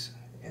 50s,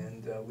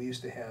 and we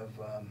used to have,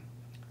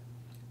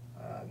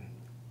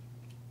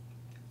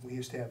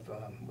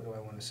 what do I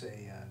wanna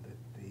say,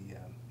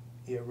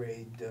 the air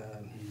raid, The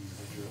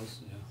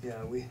drills, yeah.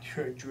 yeah, we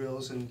heard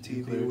drills and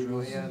TV, Nuclear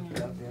drills. yeah,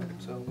 yeah,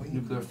 so we.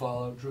 Nuclear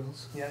fallout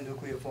drills. Yeah,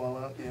 nuclear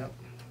fallout, yeah,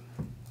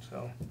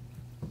 so,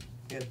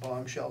 we had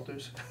bomb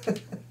shelters. So,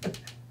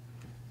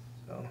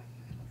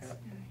 yeah,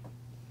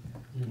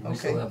 We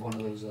still Okay. have one of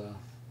those,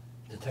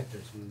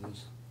 detectors, one of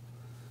those.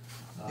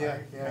 yeah,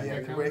 yeah,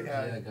 Geiger the great,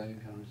 Yeah, Geiger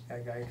counters. yeah.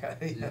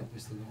 Yeah, we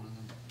still got one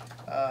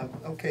of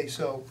them. Okay,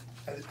 so,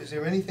 is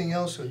there anything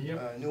else,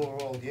 Yep. new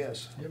or old?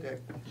 Yes, Yep.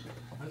 Dick?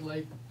 I'd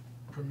like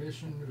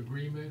permission,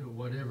 agreement, or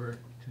whatever,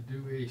 to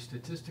do a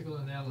statistical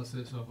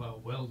analysis of our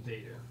well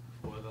data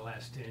for the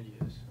last 10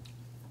 years.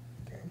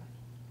 Okay,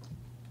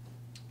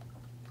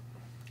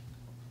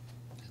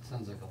 It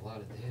sounds like a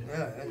lot of data. yeah,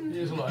 that-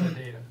 There's a lot of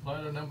data, a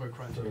lot of number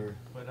crunching, Sure.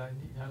 but I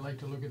like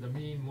to look at the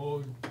mean,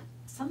 mode,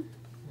 Some,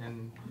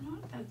 and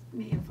that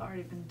may have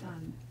already been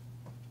done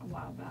a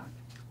while back.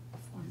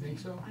 before You think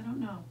me. so? I don't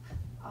know.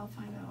 I'll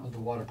find Of out. the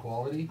water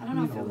quality? I don't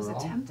know if it was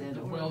overall? attempted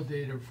The or. well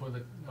data for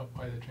the, up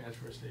by the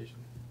transfer station.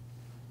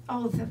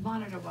 Oh, the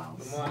monitor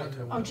wells. The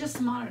monitor Oh, wells. just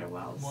the monitor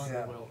wells. Monitor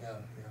Yeah, wells. yeah,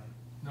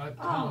 Not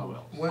Oh. town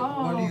wells. yeah. What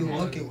are you okay.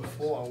 looking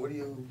for? What are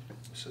you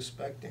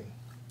suspecting?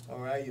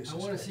 Or are you I suspecting?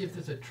 wanna see if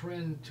there's a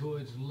trend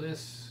towards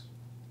less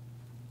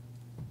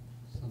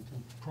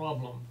Something.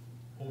 problem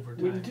over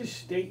time. Wouldn't the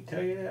state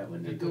tell you that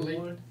when they At the do late-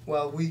 one?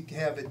 Well, we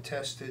have it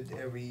tested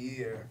every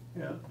year.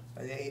 Yeah.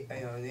 An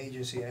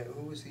agency,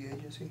 who was the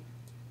agency?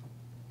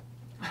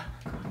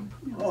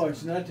 Oh,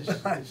 it's not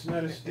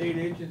a state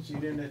agency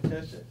then that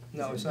tests it?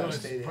 No, it's No, not a it's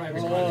state private.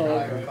 agency. Oh,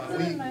 It's okay.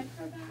 private. Is it We- Microbank?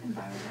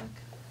 Envirotech.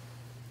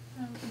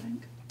 I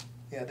think.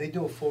 Yeah, they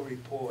do a full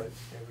report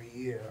every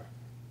year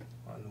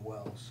on the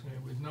wells. Yeah,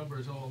 with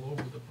numbers all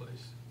over the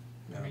place.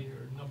 I Yeah. mean, there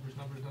are numbers.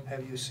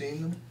 Have you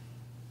seen them?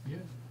 Yeah,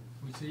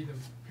 we see them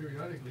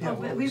periodically. Yeah, Oh,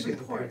 well, but we we see the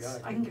reports, I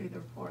periodic. can give you the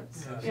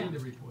reports, Yeah, I've yeah. seen the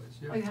reports,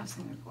 yeah. Oh, you have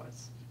seen the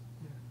reports,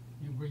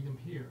 You bring them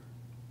here,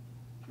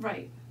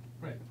 right,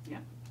 right. yeah.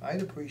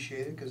 I'd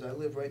appreciate it, cause I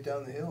live right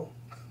down the hill.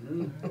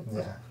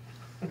 Yeah.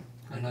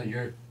 I know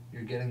you're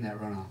getting that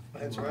runoff.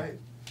 That's right,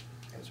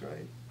 that's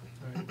right.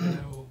 Right,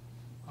 and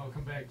I'll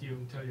come back to you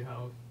and tell you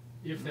how,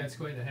 if that's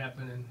going to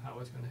happen and how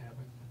it's gonna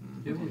happen.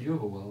 You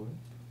have a well, right?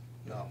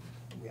 No,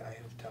 I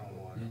have town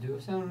water. You do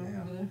have sound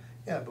Yeah. over there?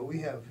 Yeah, but we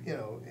have,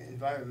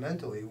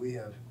 environmentally, we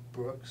have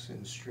brooks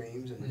and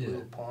streams and Yeah.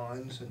 little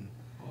ponds and,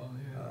 Well,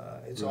 yeah,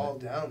 it's Right. all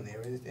down there,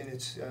 and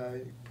it's,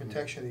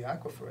 protection of the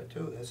aquifer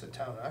too, that's a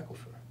town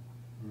aquifer.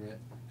 Right.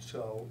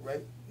 So,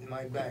 right in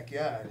my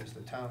backyard is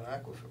the town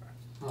aquifer.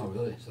 Oh,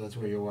 really? So that's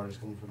where your water's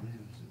coming from anyways?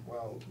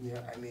 Well,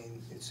 yeah, I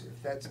mean,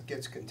 if that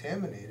gets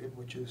contaminated,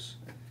 which is,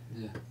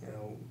 Yeah.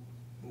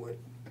 what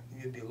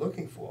you'd be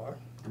looking for.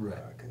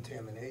 Right.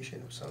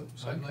 Contamination of some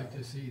I'd like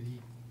kind. to see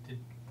the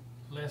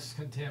less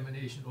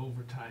contamination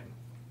over time.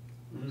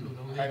 So the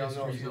I don't latest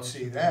know if you'd results see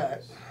should be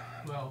that, this.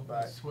 Well,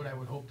 but- that's what I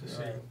would hope to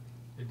see. Right.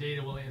 The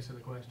data will answer the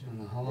I question. don't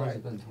know, how long has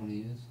it Right. been, 20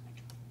 years?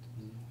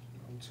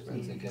 It's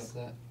Since they been, kept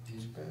that?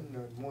 it's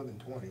been more than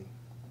 20.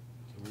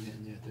 So we're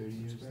getting there 30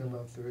 years It's now? been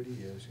about 30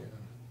 years, yeah.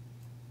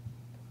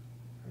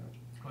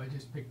 I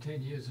just pick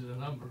 10 years as a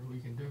number, we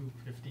can do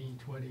 15,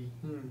 20,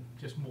 Hmm.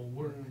 just more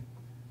work.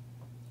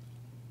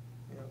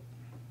 Yeah.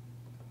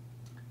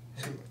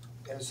 See,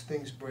 as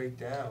things break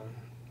down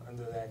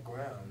under that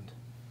ground,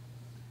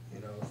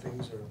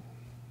 things are,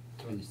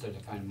 That's when you start to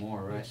find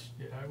more, right? Which,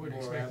 yeah, I would More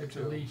expect it apt to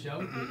to. leach out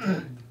with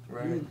time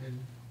right. and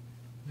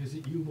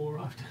visit you more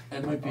often.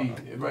 It might be,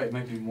 right, it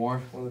might be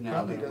more Well, it now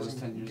probably than it was 10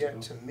 doesn't years ago.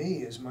 get to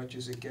me as much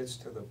as it gets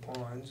to the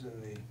ponds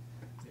and Yeah.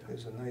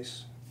 there's a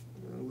nice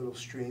little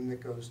stream that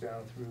goes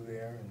down through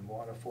there and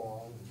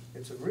waterfall.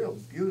 It's a real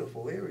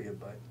beautiful area,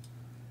 but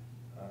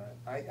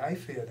I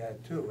fear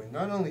that too. And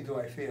not only do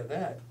I fear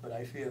that, but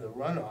I fear the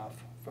runoff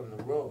from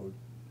the road.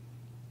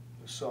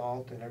 The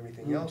salt and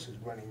everything else is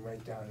running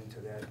right down into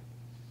that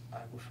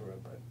aquifer,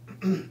 but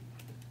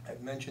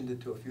I've mentioned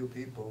it to a few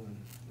people and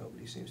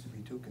nobody seems to be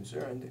too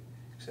concerned,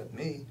 except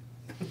me.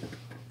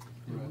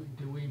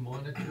 Do we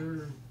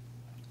monitor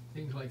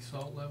things like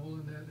salt level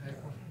in that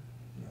aquifer?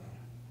 No.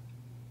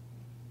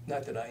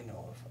 Not that I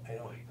know of. I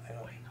don't.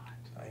 Why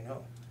not? I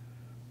know.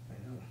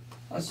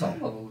 A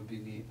salt level would be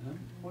neat, I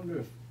wonder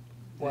if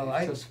Well, they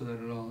I- test for that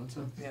at all, that's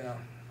a.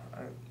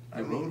 I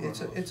The mean, road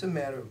runoff. it's a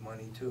matter of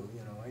money too,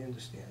 I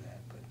understand that,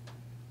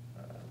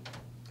 but,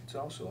 it's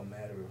also a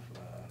matter of,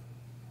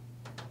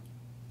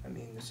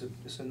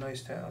 it's a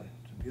nice town,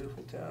 it's a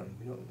beautiful town,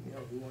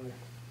 we wanna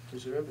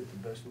preserve it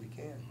the best we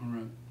can.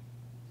 Right.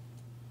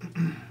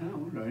 I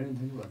wonder, I didn't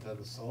think about that,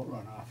 the salt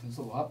runoff, there's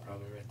a lot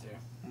probably right there.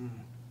 Mm.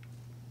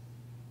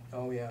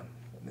 Oh, yeah,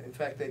 in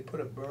fact, they put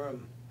a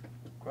berm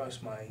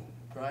across my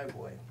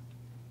driveway,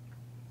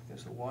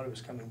 because the water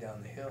was coming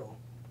down the hill,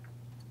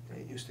 and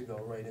it used to go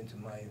right into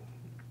my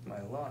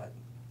lot,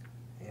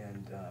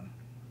 and,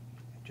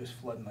 just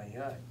flood my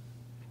yard,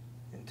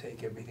 and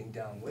take everything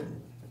down with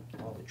it,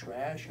 all the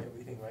trash,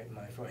 everything right in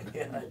my front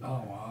yard.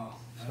 Oh, wow.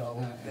 So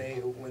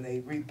when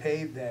they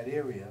repaved that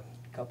area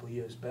a couple of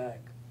years back,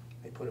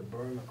 they put a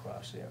berm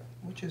across there,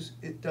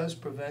 it does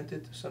prevent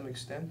it to some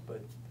extent,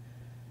 but,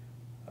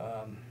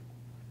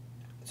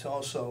 it's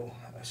also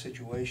a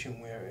situation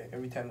where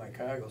every time my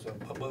car goes up,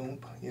 ba-boom,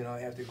 I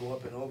have to go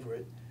up and over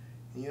it.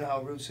 And you know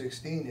how Route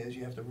 16 is,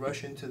 you have to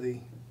rush into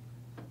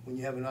when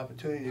you have an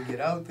opportunity to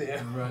get out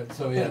there. Right,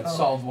 so yeah, it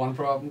solved one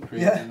problem,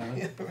 created Yeah, another.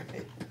 yeah,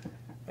 right.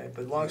 Right,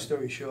 but long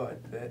story short,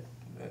 that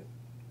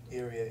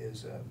area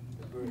is a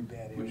very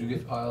bad area. Would you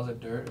get piles of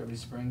dirt every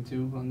spring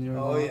too on your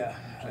Oh, lawn? yeah,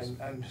 Just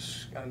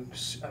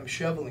I'm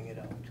shoveling it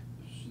out.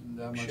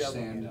 that much Shoveling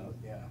sand, it out,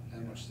 yeah.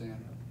 that much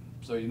sand.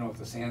 So if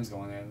the sand's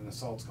going there, then the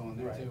salt's going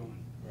there Right. too.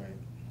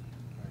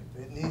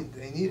 Right.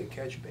 They need a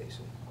catch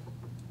basin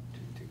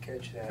to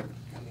catch that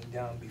coming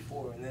down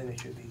before, and then it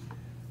should be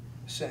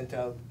sent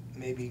out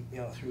maybe,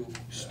 through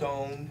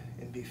stone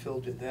and be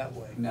filtered that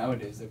way.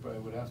 Nowadays, they probably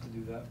would have to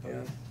do that, but.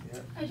 Yeah, yeah.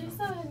 I just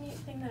saw a neat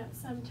thing that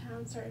some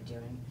towns started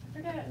doing. I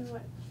forget in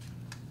what,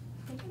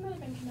 I think it might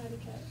have been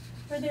Connecticut,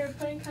 where they were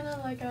putting kind of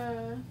like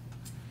a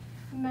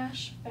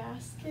mesh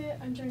basket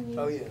underneath.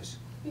 Oh, yes.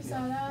 You Yeah.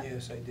 saw that?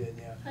 Yes, I did,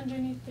 yeah.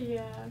 Underneath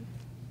the,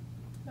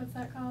 what's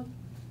that called?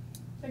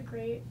 The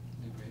grate.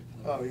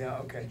 Oh, yeah,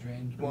 okay.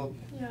 Well,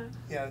 Yeah.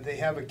 yeah, they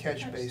have a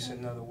catch Catch basin, in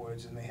stuff. other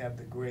words, and they have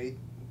the grate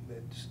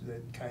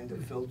that kind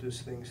of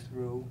filters things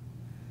through.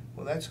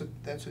 Well, that's what,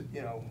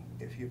 you know,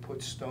 if you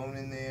put stone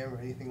in there or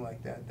anything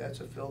like that, that's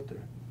a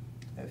filter.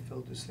 That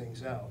filters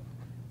things out.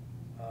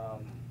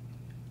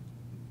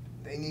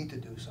 They need to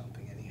do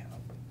something anyhow.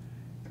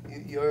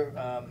 You're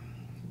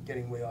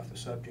getting way off the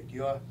subject.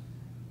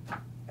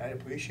 I'd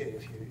appreciate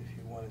if you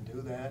wanna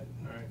do that,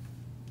 Alright,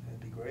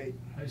 that'd be great.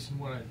 I just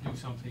wanna do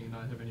something and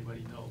not have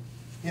anybody know.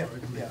 Yeah, or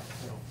agree, yeah,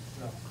 so.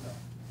 no.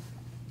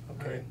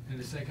 Okay. Alright, and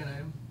the second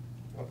item,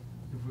 What?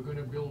 if we're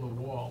gonna build a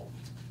wall,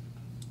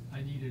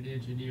 I need an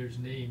engineer's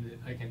name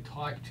that I can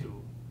talk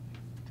to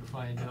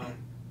find out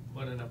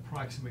what an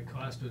approximate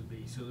cost would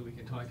be, so that we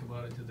can talk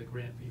about it to the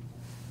grant people.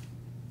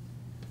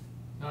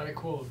 Not a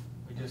quote,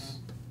 but just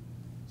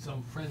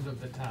some friend of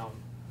the town,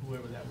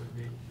 whoever that would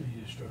be.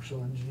 Need a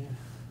structural engineer?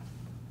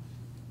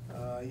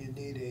 You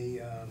need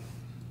a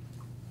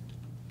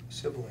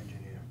civil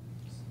engineer,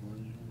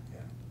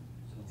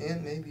 yeah,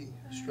 and maybe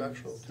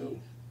structural too.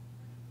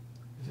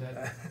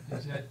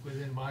 Is that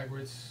within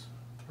Margaret's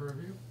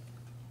purview?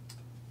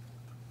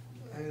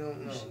 I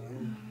don't know.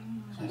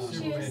 She's She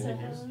civil is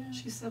engineer. civil, yeah.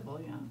 She's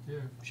civil, yeah. Yeah,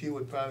 She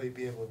would probably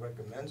be able to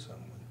recommend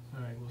someone.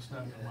 alright, we'll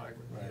start with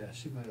Margaret. Right. Yeah,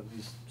 she might at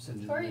least send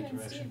you in the Or right even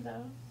direction. Steve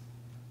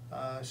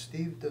though.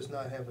 Steve does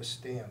not have a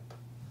stamp,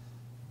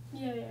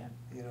 Yeah,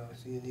 you know,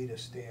 so you need a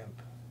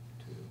stamp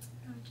too,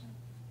 gotcha.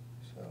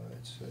 so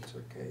it's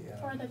okay,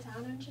 Or the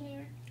town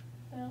engineer,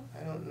 Bill.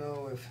 I don't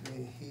know if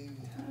he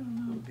don't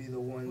know. would be the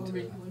one Let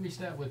to, me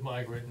start with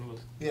Margaret and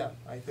yeah,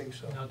 I think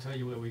so. and I'll tell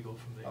you where we go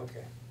from there.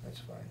 Okay, that's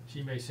fine,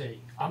 She may say,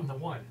 I'm the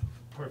one,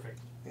 perfect.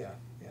 yeah.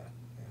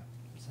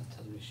 That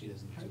tells me she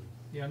doesn't do.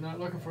 Yeah, I'm not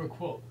looking for a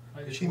quote.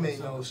 I just She want may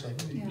know someone to say,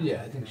 something. Yeah.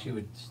 Yeah, I think she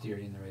would steer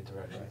you in the right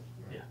direction. Right.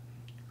 Yeah,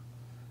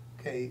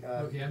 Okay,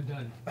 okay, I'm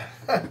done.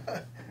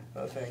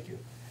 Oh, thank you.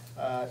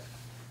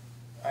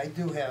 I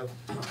do have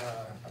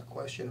a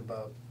question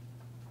about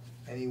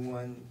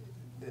anyone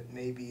that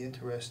may be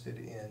interested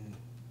in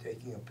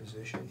taking a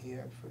position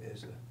here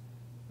as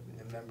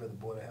a member of the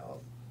Board of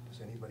Health.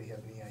 Does anybody have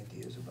any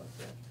ideas about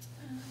that?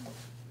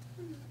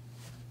 We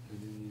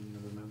do need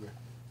another member.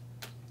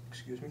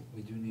 Excuse me?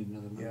 We do need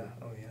another member. Yeah,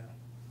 oh, yeah.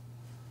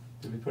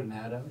 Did we put an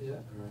ad out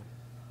yet, or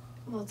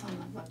Well, it's on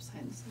the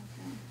website and stuff,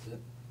 yeah. is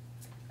it?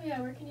 Oh yeah,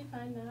 where can you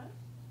find that?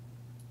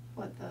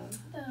 What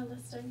The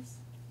listings.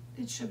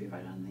 it should be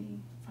right on the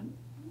front,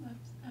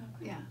 Oh,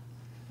 okay. yeah,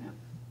 yeah.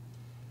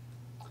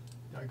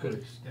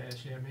 Good.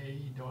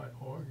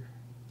 Douglas-ma.org.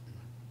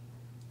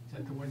 Is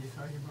that the one you're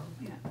talking about?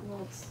 Yeah,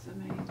 well, it's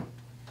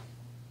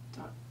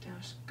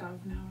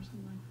ma.gov now or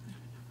something.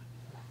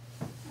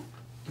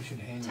 We should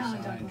hang a Town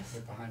of sign Douglas.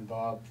 right behind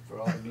Bob for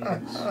all the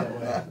meetings, that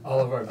way all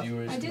of our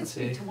viewers I can see. did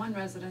speak to one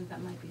resident that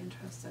might be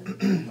interested.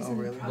 He's Oh, in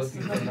the really? process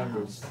Looking of for buying a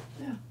members. house.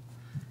 Yeah.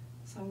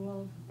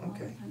 So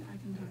Okay. I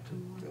can talk to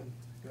him more. Good,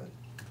 good.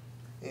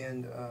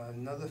 And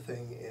another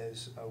thing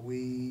is, are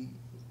we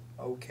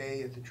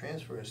okay at the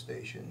transfer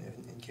station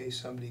in case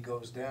somebody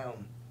goes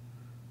down?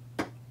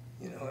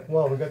 You know,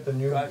 Well, we got the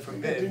new, God we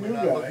forbid, the we're new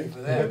not guy. looking for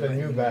got that. the but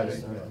new guy.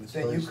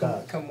 Then you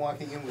come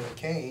walking in with a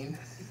cane.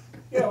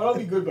 Yeah, well, I'll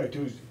be good by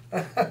Tuesday. He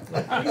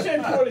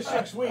said 4 to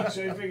 6 weeks,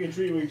 so I figured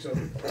 3 weeks of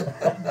it.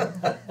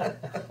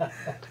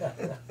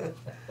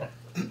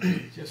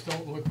 Just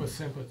don't look with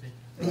sympathy.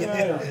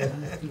 Yeah.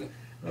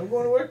 I'm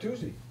going to work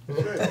Tuesday.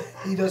 Good.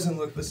 He doesn't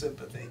look for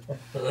sympathy.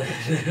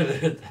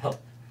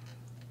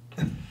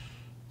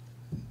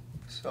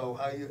 So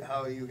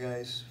how are you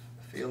guys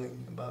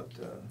feeling about,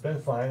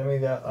 Been fine, I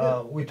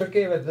mean, we took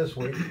care of it this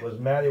week, was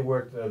Matty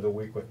worked the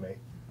week with me,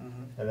 mhm.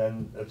 and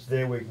then it's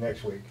their week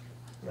next week,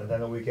 and then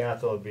the week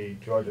after it'll be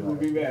George and I. We'll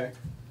be back.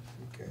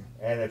 Okay,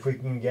 And if we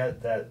can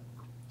get that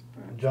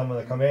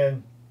gentleman to come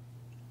in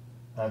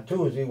on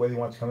Tuesday, whether he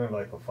wants to come in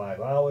like for 5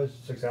 hours,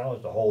 6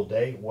 hours, the whole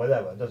day,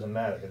 whatever, it doesn't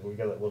matter, cause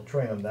we'll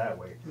train him that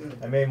way. Yeah.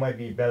 I mean, it might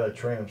be better to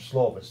train him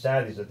slow, but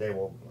Saturday's the day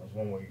is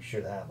when we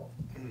should have him,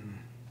 Mhm.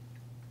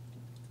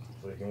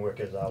 so he can work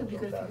his hours It'd be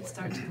up good if that we way. could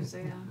start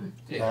Tuesday, yeah.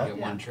 Yeah, get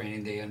Yeah. one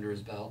training day under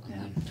his belt and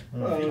Yeah. then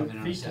Mm. come in on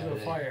a Feet to the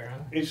Saturday. fire,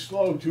 huh? It's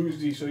slow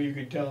Tuesday, so you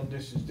can tell them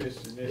this is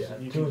this and this, Yeah,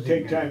 and you can Tuesday.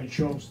 take time and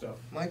show them stuff.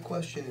 My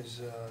question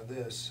is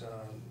this,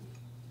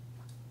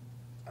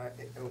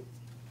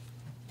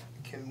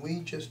 can we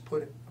just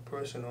put a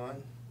person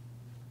on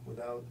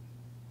without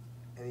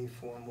any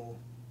formal,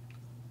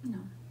 No,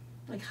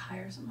 like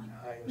hire someone.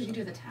 Hire We could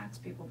do the someone. tax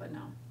people, but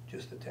no,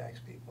 just the tax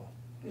people?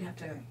 we'd have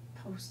to Okay.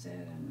 post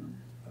it and,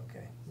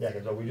 Okay, Yeah,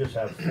 cause we just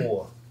have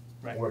 4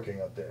 Right. working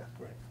up there.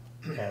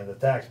 right. And the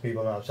tax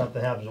people, now if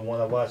something happens to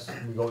one of us,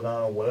 we go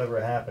down or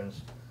whatever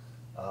happens,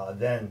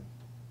 then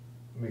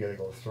we gotta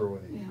go through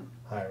the Yeah.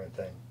 hiring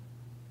thing.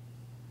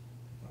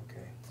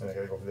 Okay, And they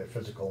gotta go for their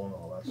physical and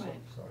all that stuff,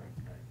 Right. so. right,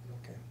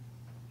 okay.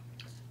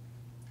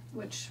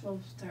 which we'll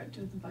start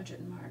doing the budget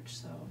in March,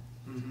 so.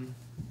 Mm-hmm.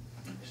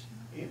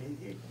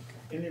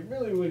 And it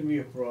really wouldn't be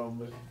a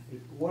problem, if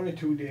 1 or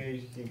 2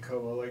 days you can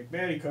cover, like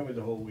Matty covered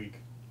the whole week.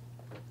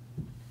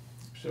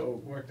 So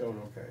it worked out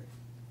okay.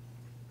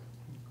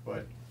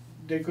 But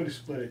they could've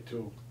split it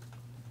too.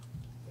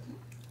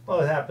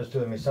 Well, it happens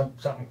to me,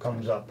 something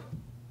comes up,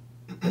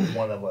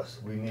 one of us,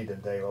 we need a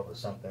day off or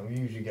something, we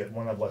usually get,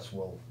 one of us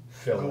will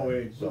fill Go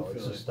in, in, so we'll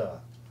it's fill just,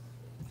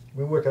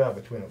 we work it out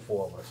between the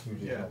four of us,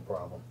 usually Yeah. no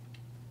problem.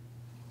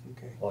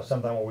 Okay. Or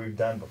sometimes what we've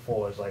done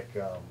before is like,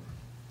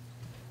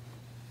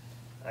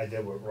 I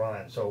did with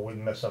Ryan, so it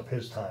wouldn't mess up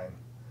his time.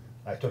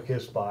 I took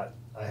his spot,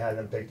 I had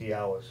him take the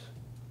hours,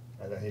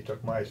 and then he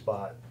took my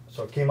spot,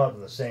 so it came out to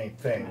the same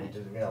thing, we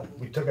Right. just,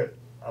 we took it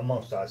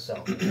amongst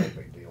ourselves, it's no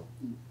big deal.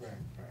 Right,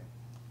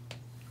 right.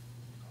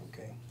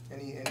 Okay,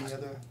 any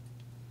other?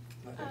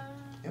 Nothing?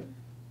 Yep.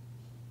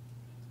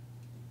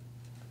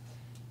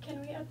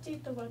 Can we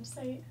update the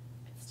website? It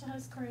still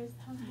has Corey's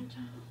homepage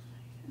on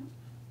it.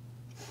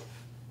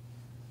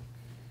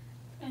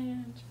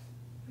 And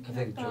we I can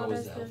think have Bob Joe is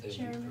as out the there.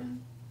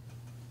 chairman.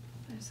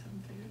 I just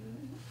haven't figured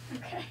it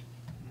Okay. out.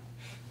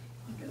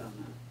 I'll get on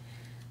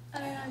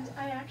that. And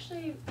I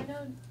actually, I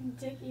know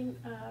Dick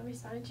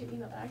responded to your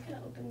email, but I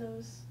couldn't open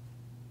those.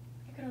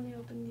 I could only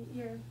open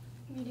your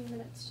meeting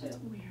minutes too. That's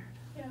weird.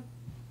 Yeah,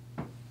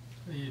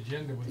 The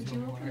agenda was Did the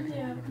you only one I open could it?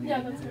 yeah, open.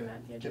 yeah, that's what I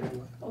meant, the Did agenda. I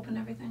what? Open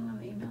everything on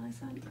the email I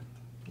sent?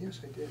 Yes,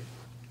 I did.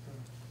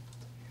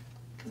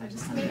 Cause I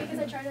just sent Maybe it. because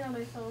I tried it on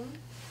my phone.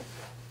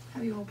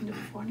 Have you opened it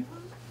before on your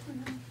phone?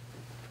 Mhm.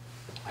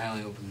 I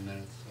only open the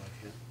minutes, so I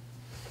can't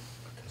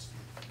test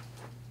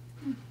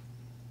them.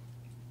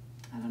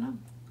 I don't know.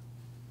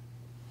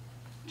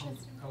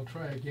 Interesting. I'll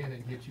try again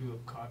and get you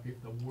a copy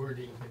of the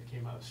wording that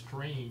came out,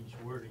 strange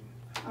wording,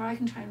 Or I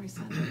can try and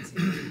resend it, see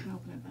if you can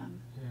open it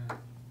then. yeah.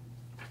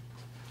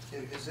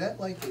 Is that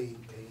like a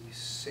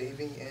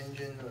saving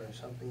engine or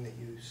something that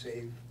you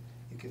save,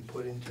 you can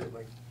put into,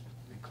 like,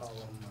 they call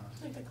them,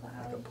 Like the like a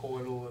cloud.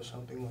 portal or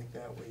something like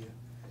that, where you,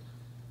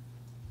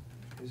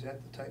 is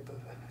that the type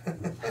of?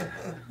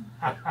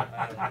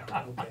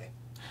 Okay,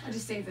 I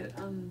just saved it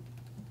in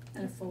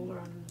a folder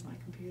on my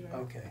computer.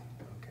 okay,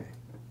 okay.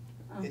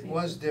 I don't It think-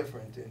 was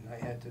different, and I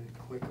had to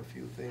click a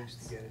few things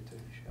to get it to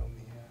show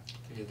me,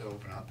 You get to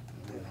open up,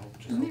 and then I'll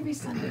just Let me open it.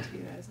 resend it to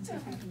you guys and see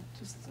if you can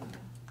just, it's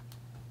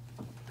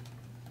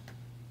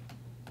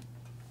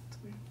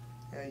weird.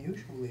 yeah,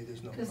 usually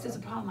there's no problem. Cause there's a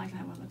problem, I can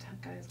have one of the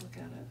tech guys look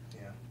at it.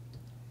 Yeah.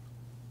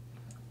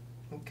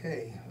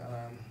 Okay,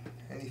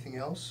 anything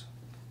else?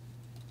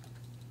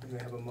 Do we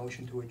have a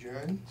motion to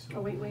adjourn? So-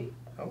 Oh, wait,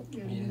 Oh,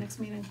 yeah, Meeting. next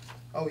meeting.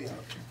 oh, yeah,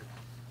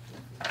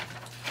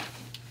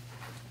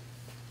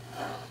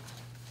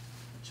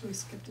 Should we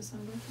skip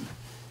December?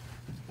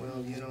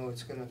 well,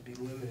 it's gonna be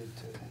limited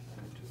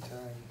to time.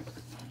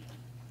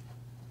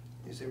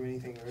 Is there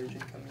anything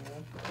urgent coming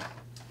up?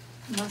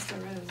 Unless there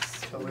is.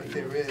 So if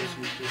there is,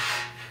 you just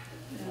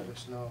Yeah. let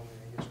us know, and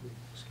I guess we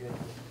schedule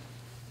it.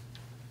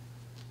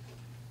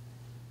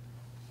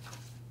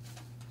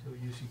 So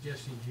you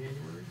suggesting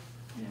January?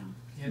 Yeah,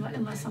 End of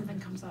unless something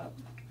January. comes up.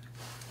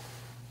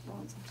 Well,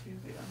 it's up to you,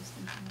 but I was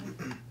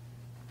thinking like,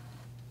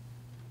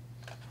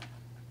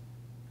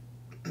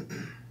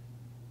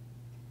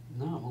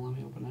 No, it won't let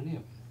me open any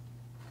of them.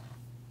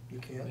 You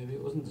can't? Maybe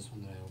it wasn't this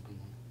one that I opened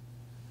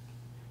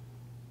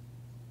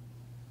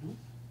then. No?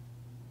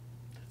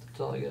 That's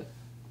all I get.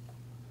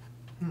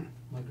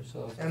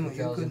 Microsoft Emily,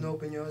 you couldn't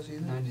open yours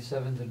either?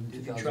 97 to Did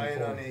you 2004 try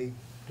it on a,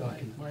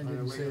 document. Mine On a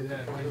didn't say regular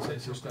that, mine computer,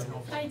 said just something on a-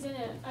 else. I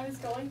didn't. I was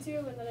going to,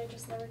 and then I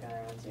just never got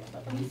around to it.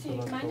 But let me Need to see.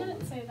 look Mine over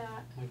didn't say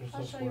that. I'll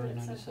Microsoft show you what Word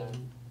it says.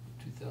 97,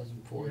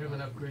 2004. You haven't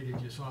document.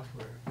 upgraded your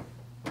software.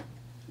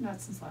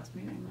 not since last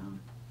meeting,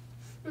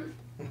 no.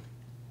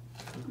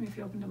 I mean, if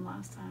you opened them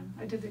last time,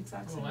 I did the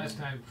exact same. Well, last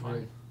time, fine.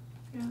 Right.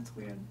 Yeah, it's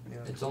weird. yeah.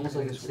 It's almost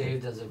like it's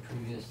saved as a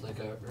previous, like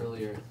a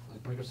earlier,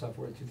 like Microsoft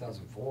Word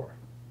 2004.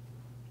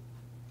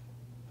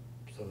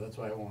 So that's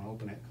why I won't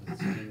open it, because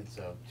it's saying it's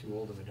too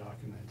old of a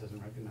document, it doesn't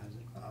recognize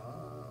it.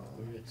 Oh,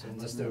 Weird. So That's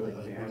unless there really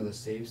was one weird. of the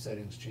save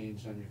settings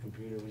changed on your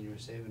computer when you were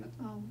saving it.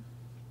 Oh,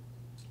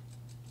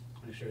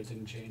 Make sure it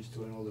didn't change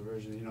to an older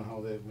version. You know how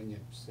when you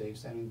save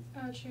settings,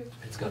 Oh, true.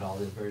 it's got all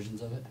the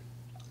versions of it?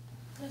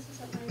 This is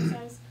what mine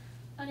says.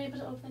 Unable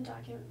to open the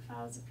document.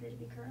 Files appear to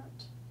be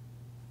corrupt.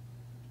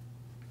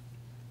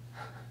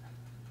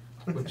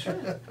 Which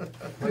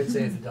might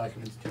say if the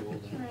document's too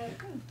old, and Right.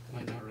 it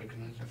might not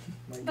recognize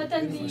it. My But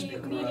then computer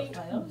must the be meeting,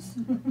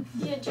 corrupt.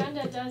 the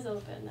agenda does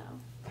open now.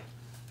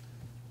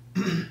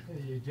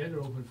 The agenda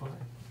open fine.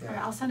 alright,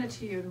 I'll send it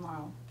to you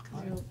tomorrow,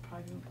 cause you'll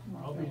probably be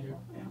more I'll be here.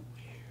 available, yeah.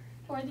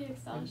 Or the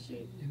Excel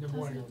sheet. In the doesn't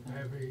morning, open. I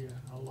have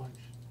a lunch.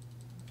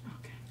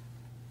 Okay.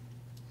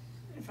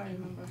 If I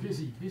remember.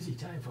 Busy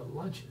time for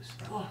lunches.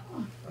 Oh,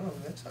 Oh,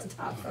 that's not, It's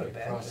not tough. a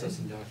bad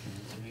Processing thing.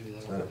 documents, so maybe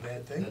It's that'll. not a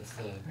bad thing. That's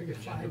the. I get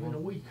agenda 5 in a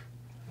one. week.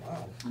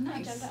 Wow. Oh,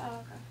 nice. Agenda, oh,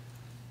 okay.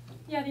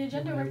 Yeah, the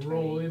agenda I'm worked gonna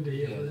roll pretty. into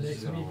here Yeah, for the this next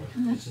is gonna meeting.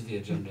 work. This is the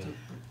agenda,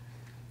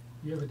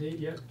 You have a date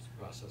yet? it's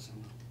processing. Do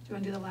you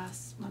wanna do the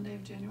last Monday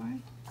of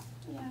January,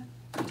 Yeah.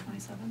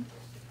 27th?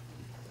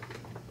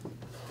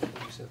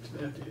 Except-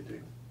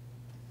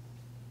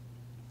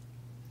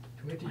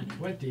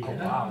 2020, Oh huh?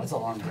 wow, that's a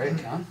long break,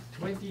 huh?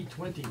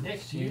 2020,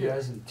 next See you year.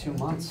 guys in 2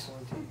 months.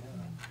 2020,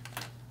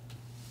 yeah.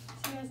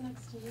 See you guys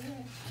next year.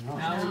 No.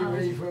 Now you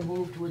ready for a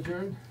move to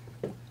adjourn?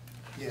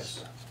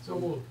 Yes. So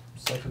moved.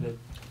 Seconded.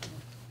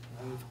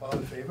 All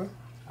in favor?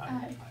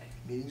 Aye.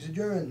 Meeting's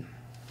adjourned.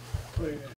 Wait a minute.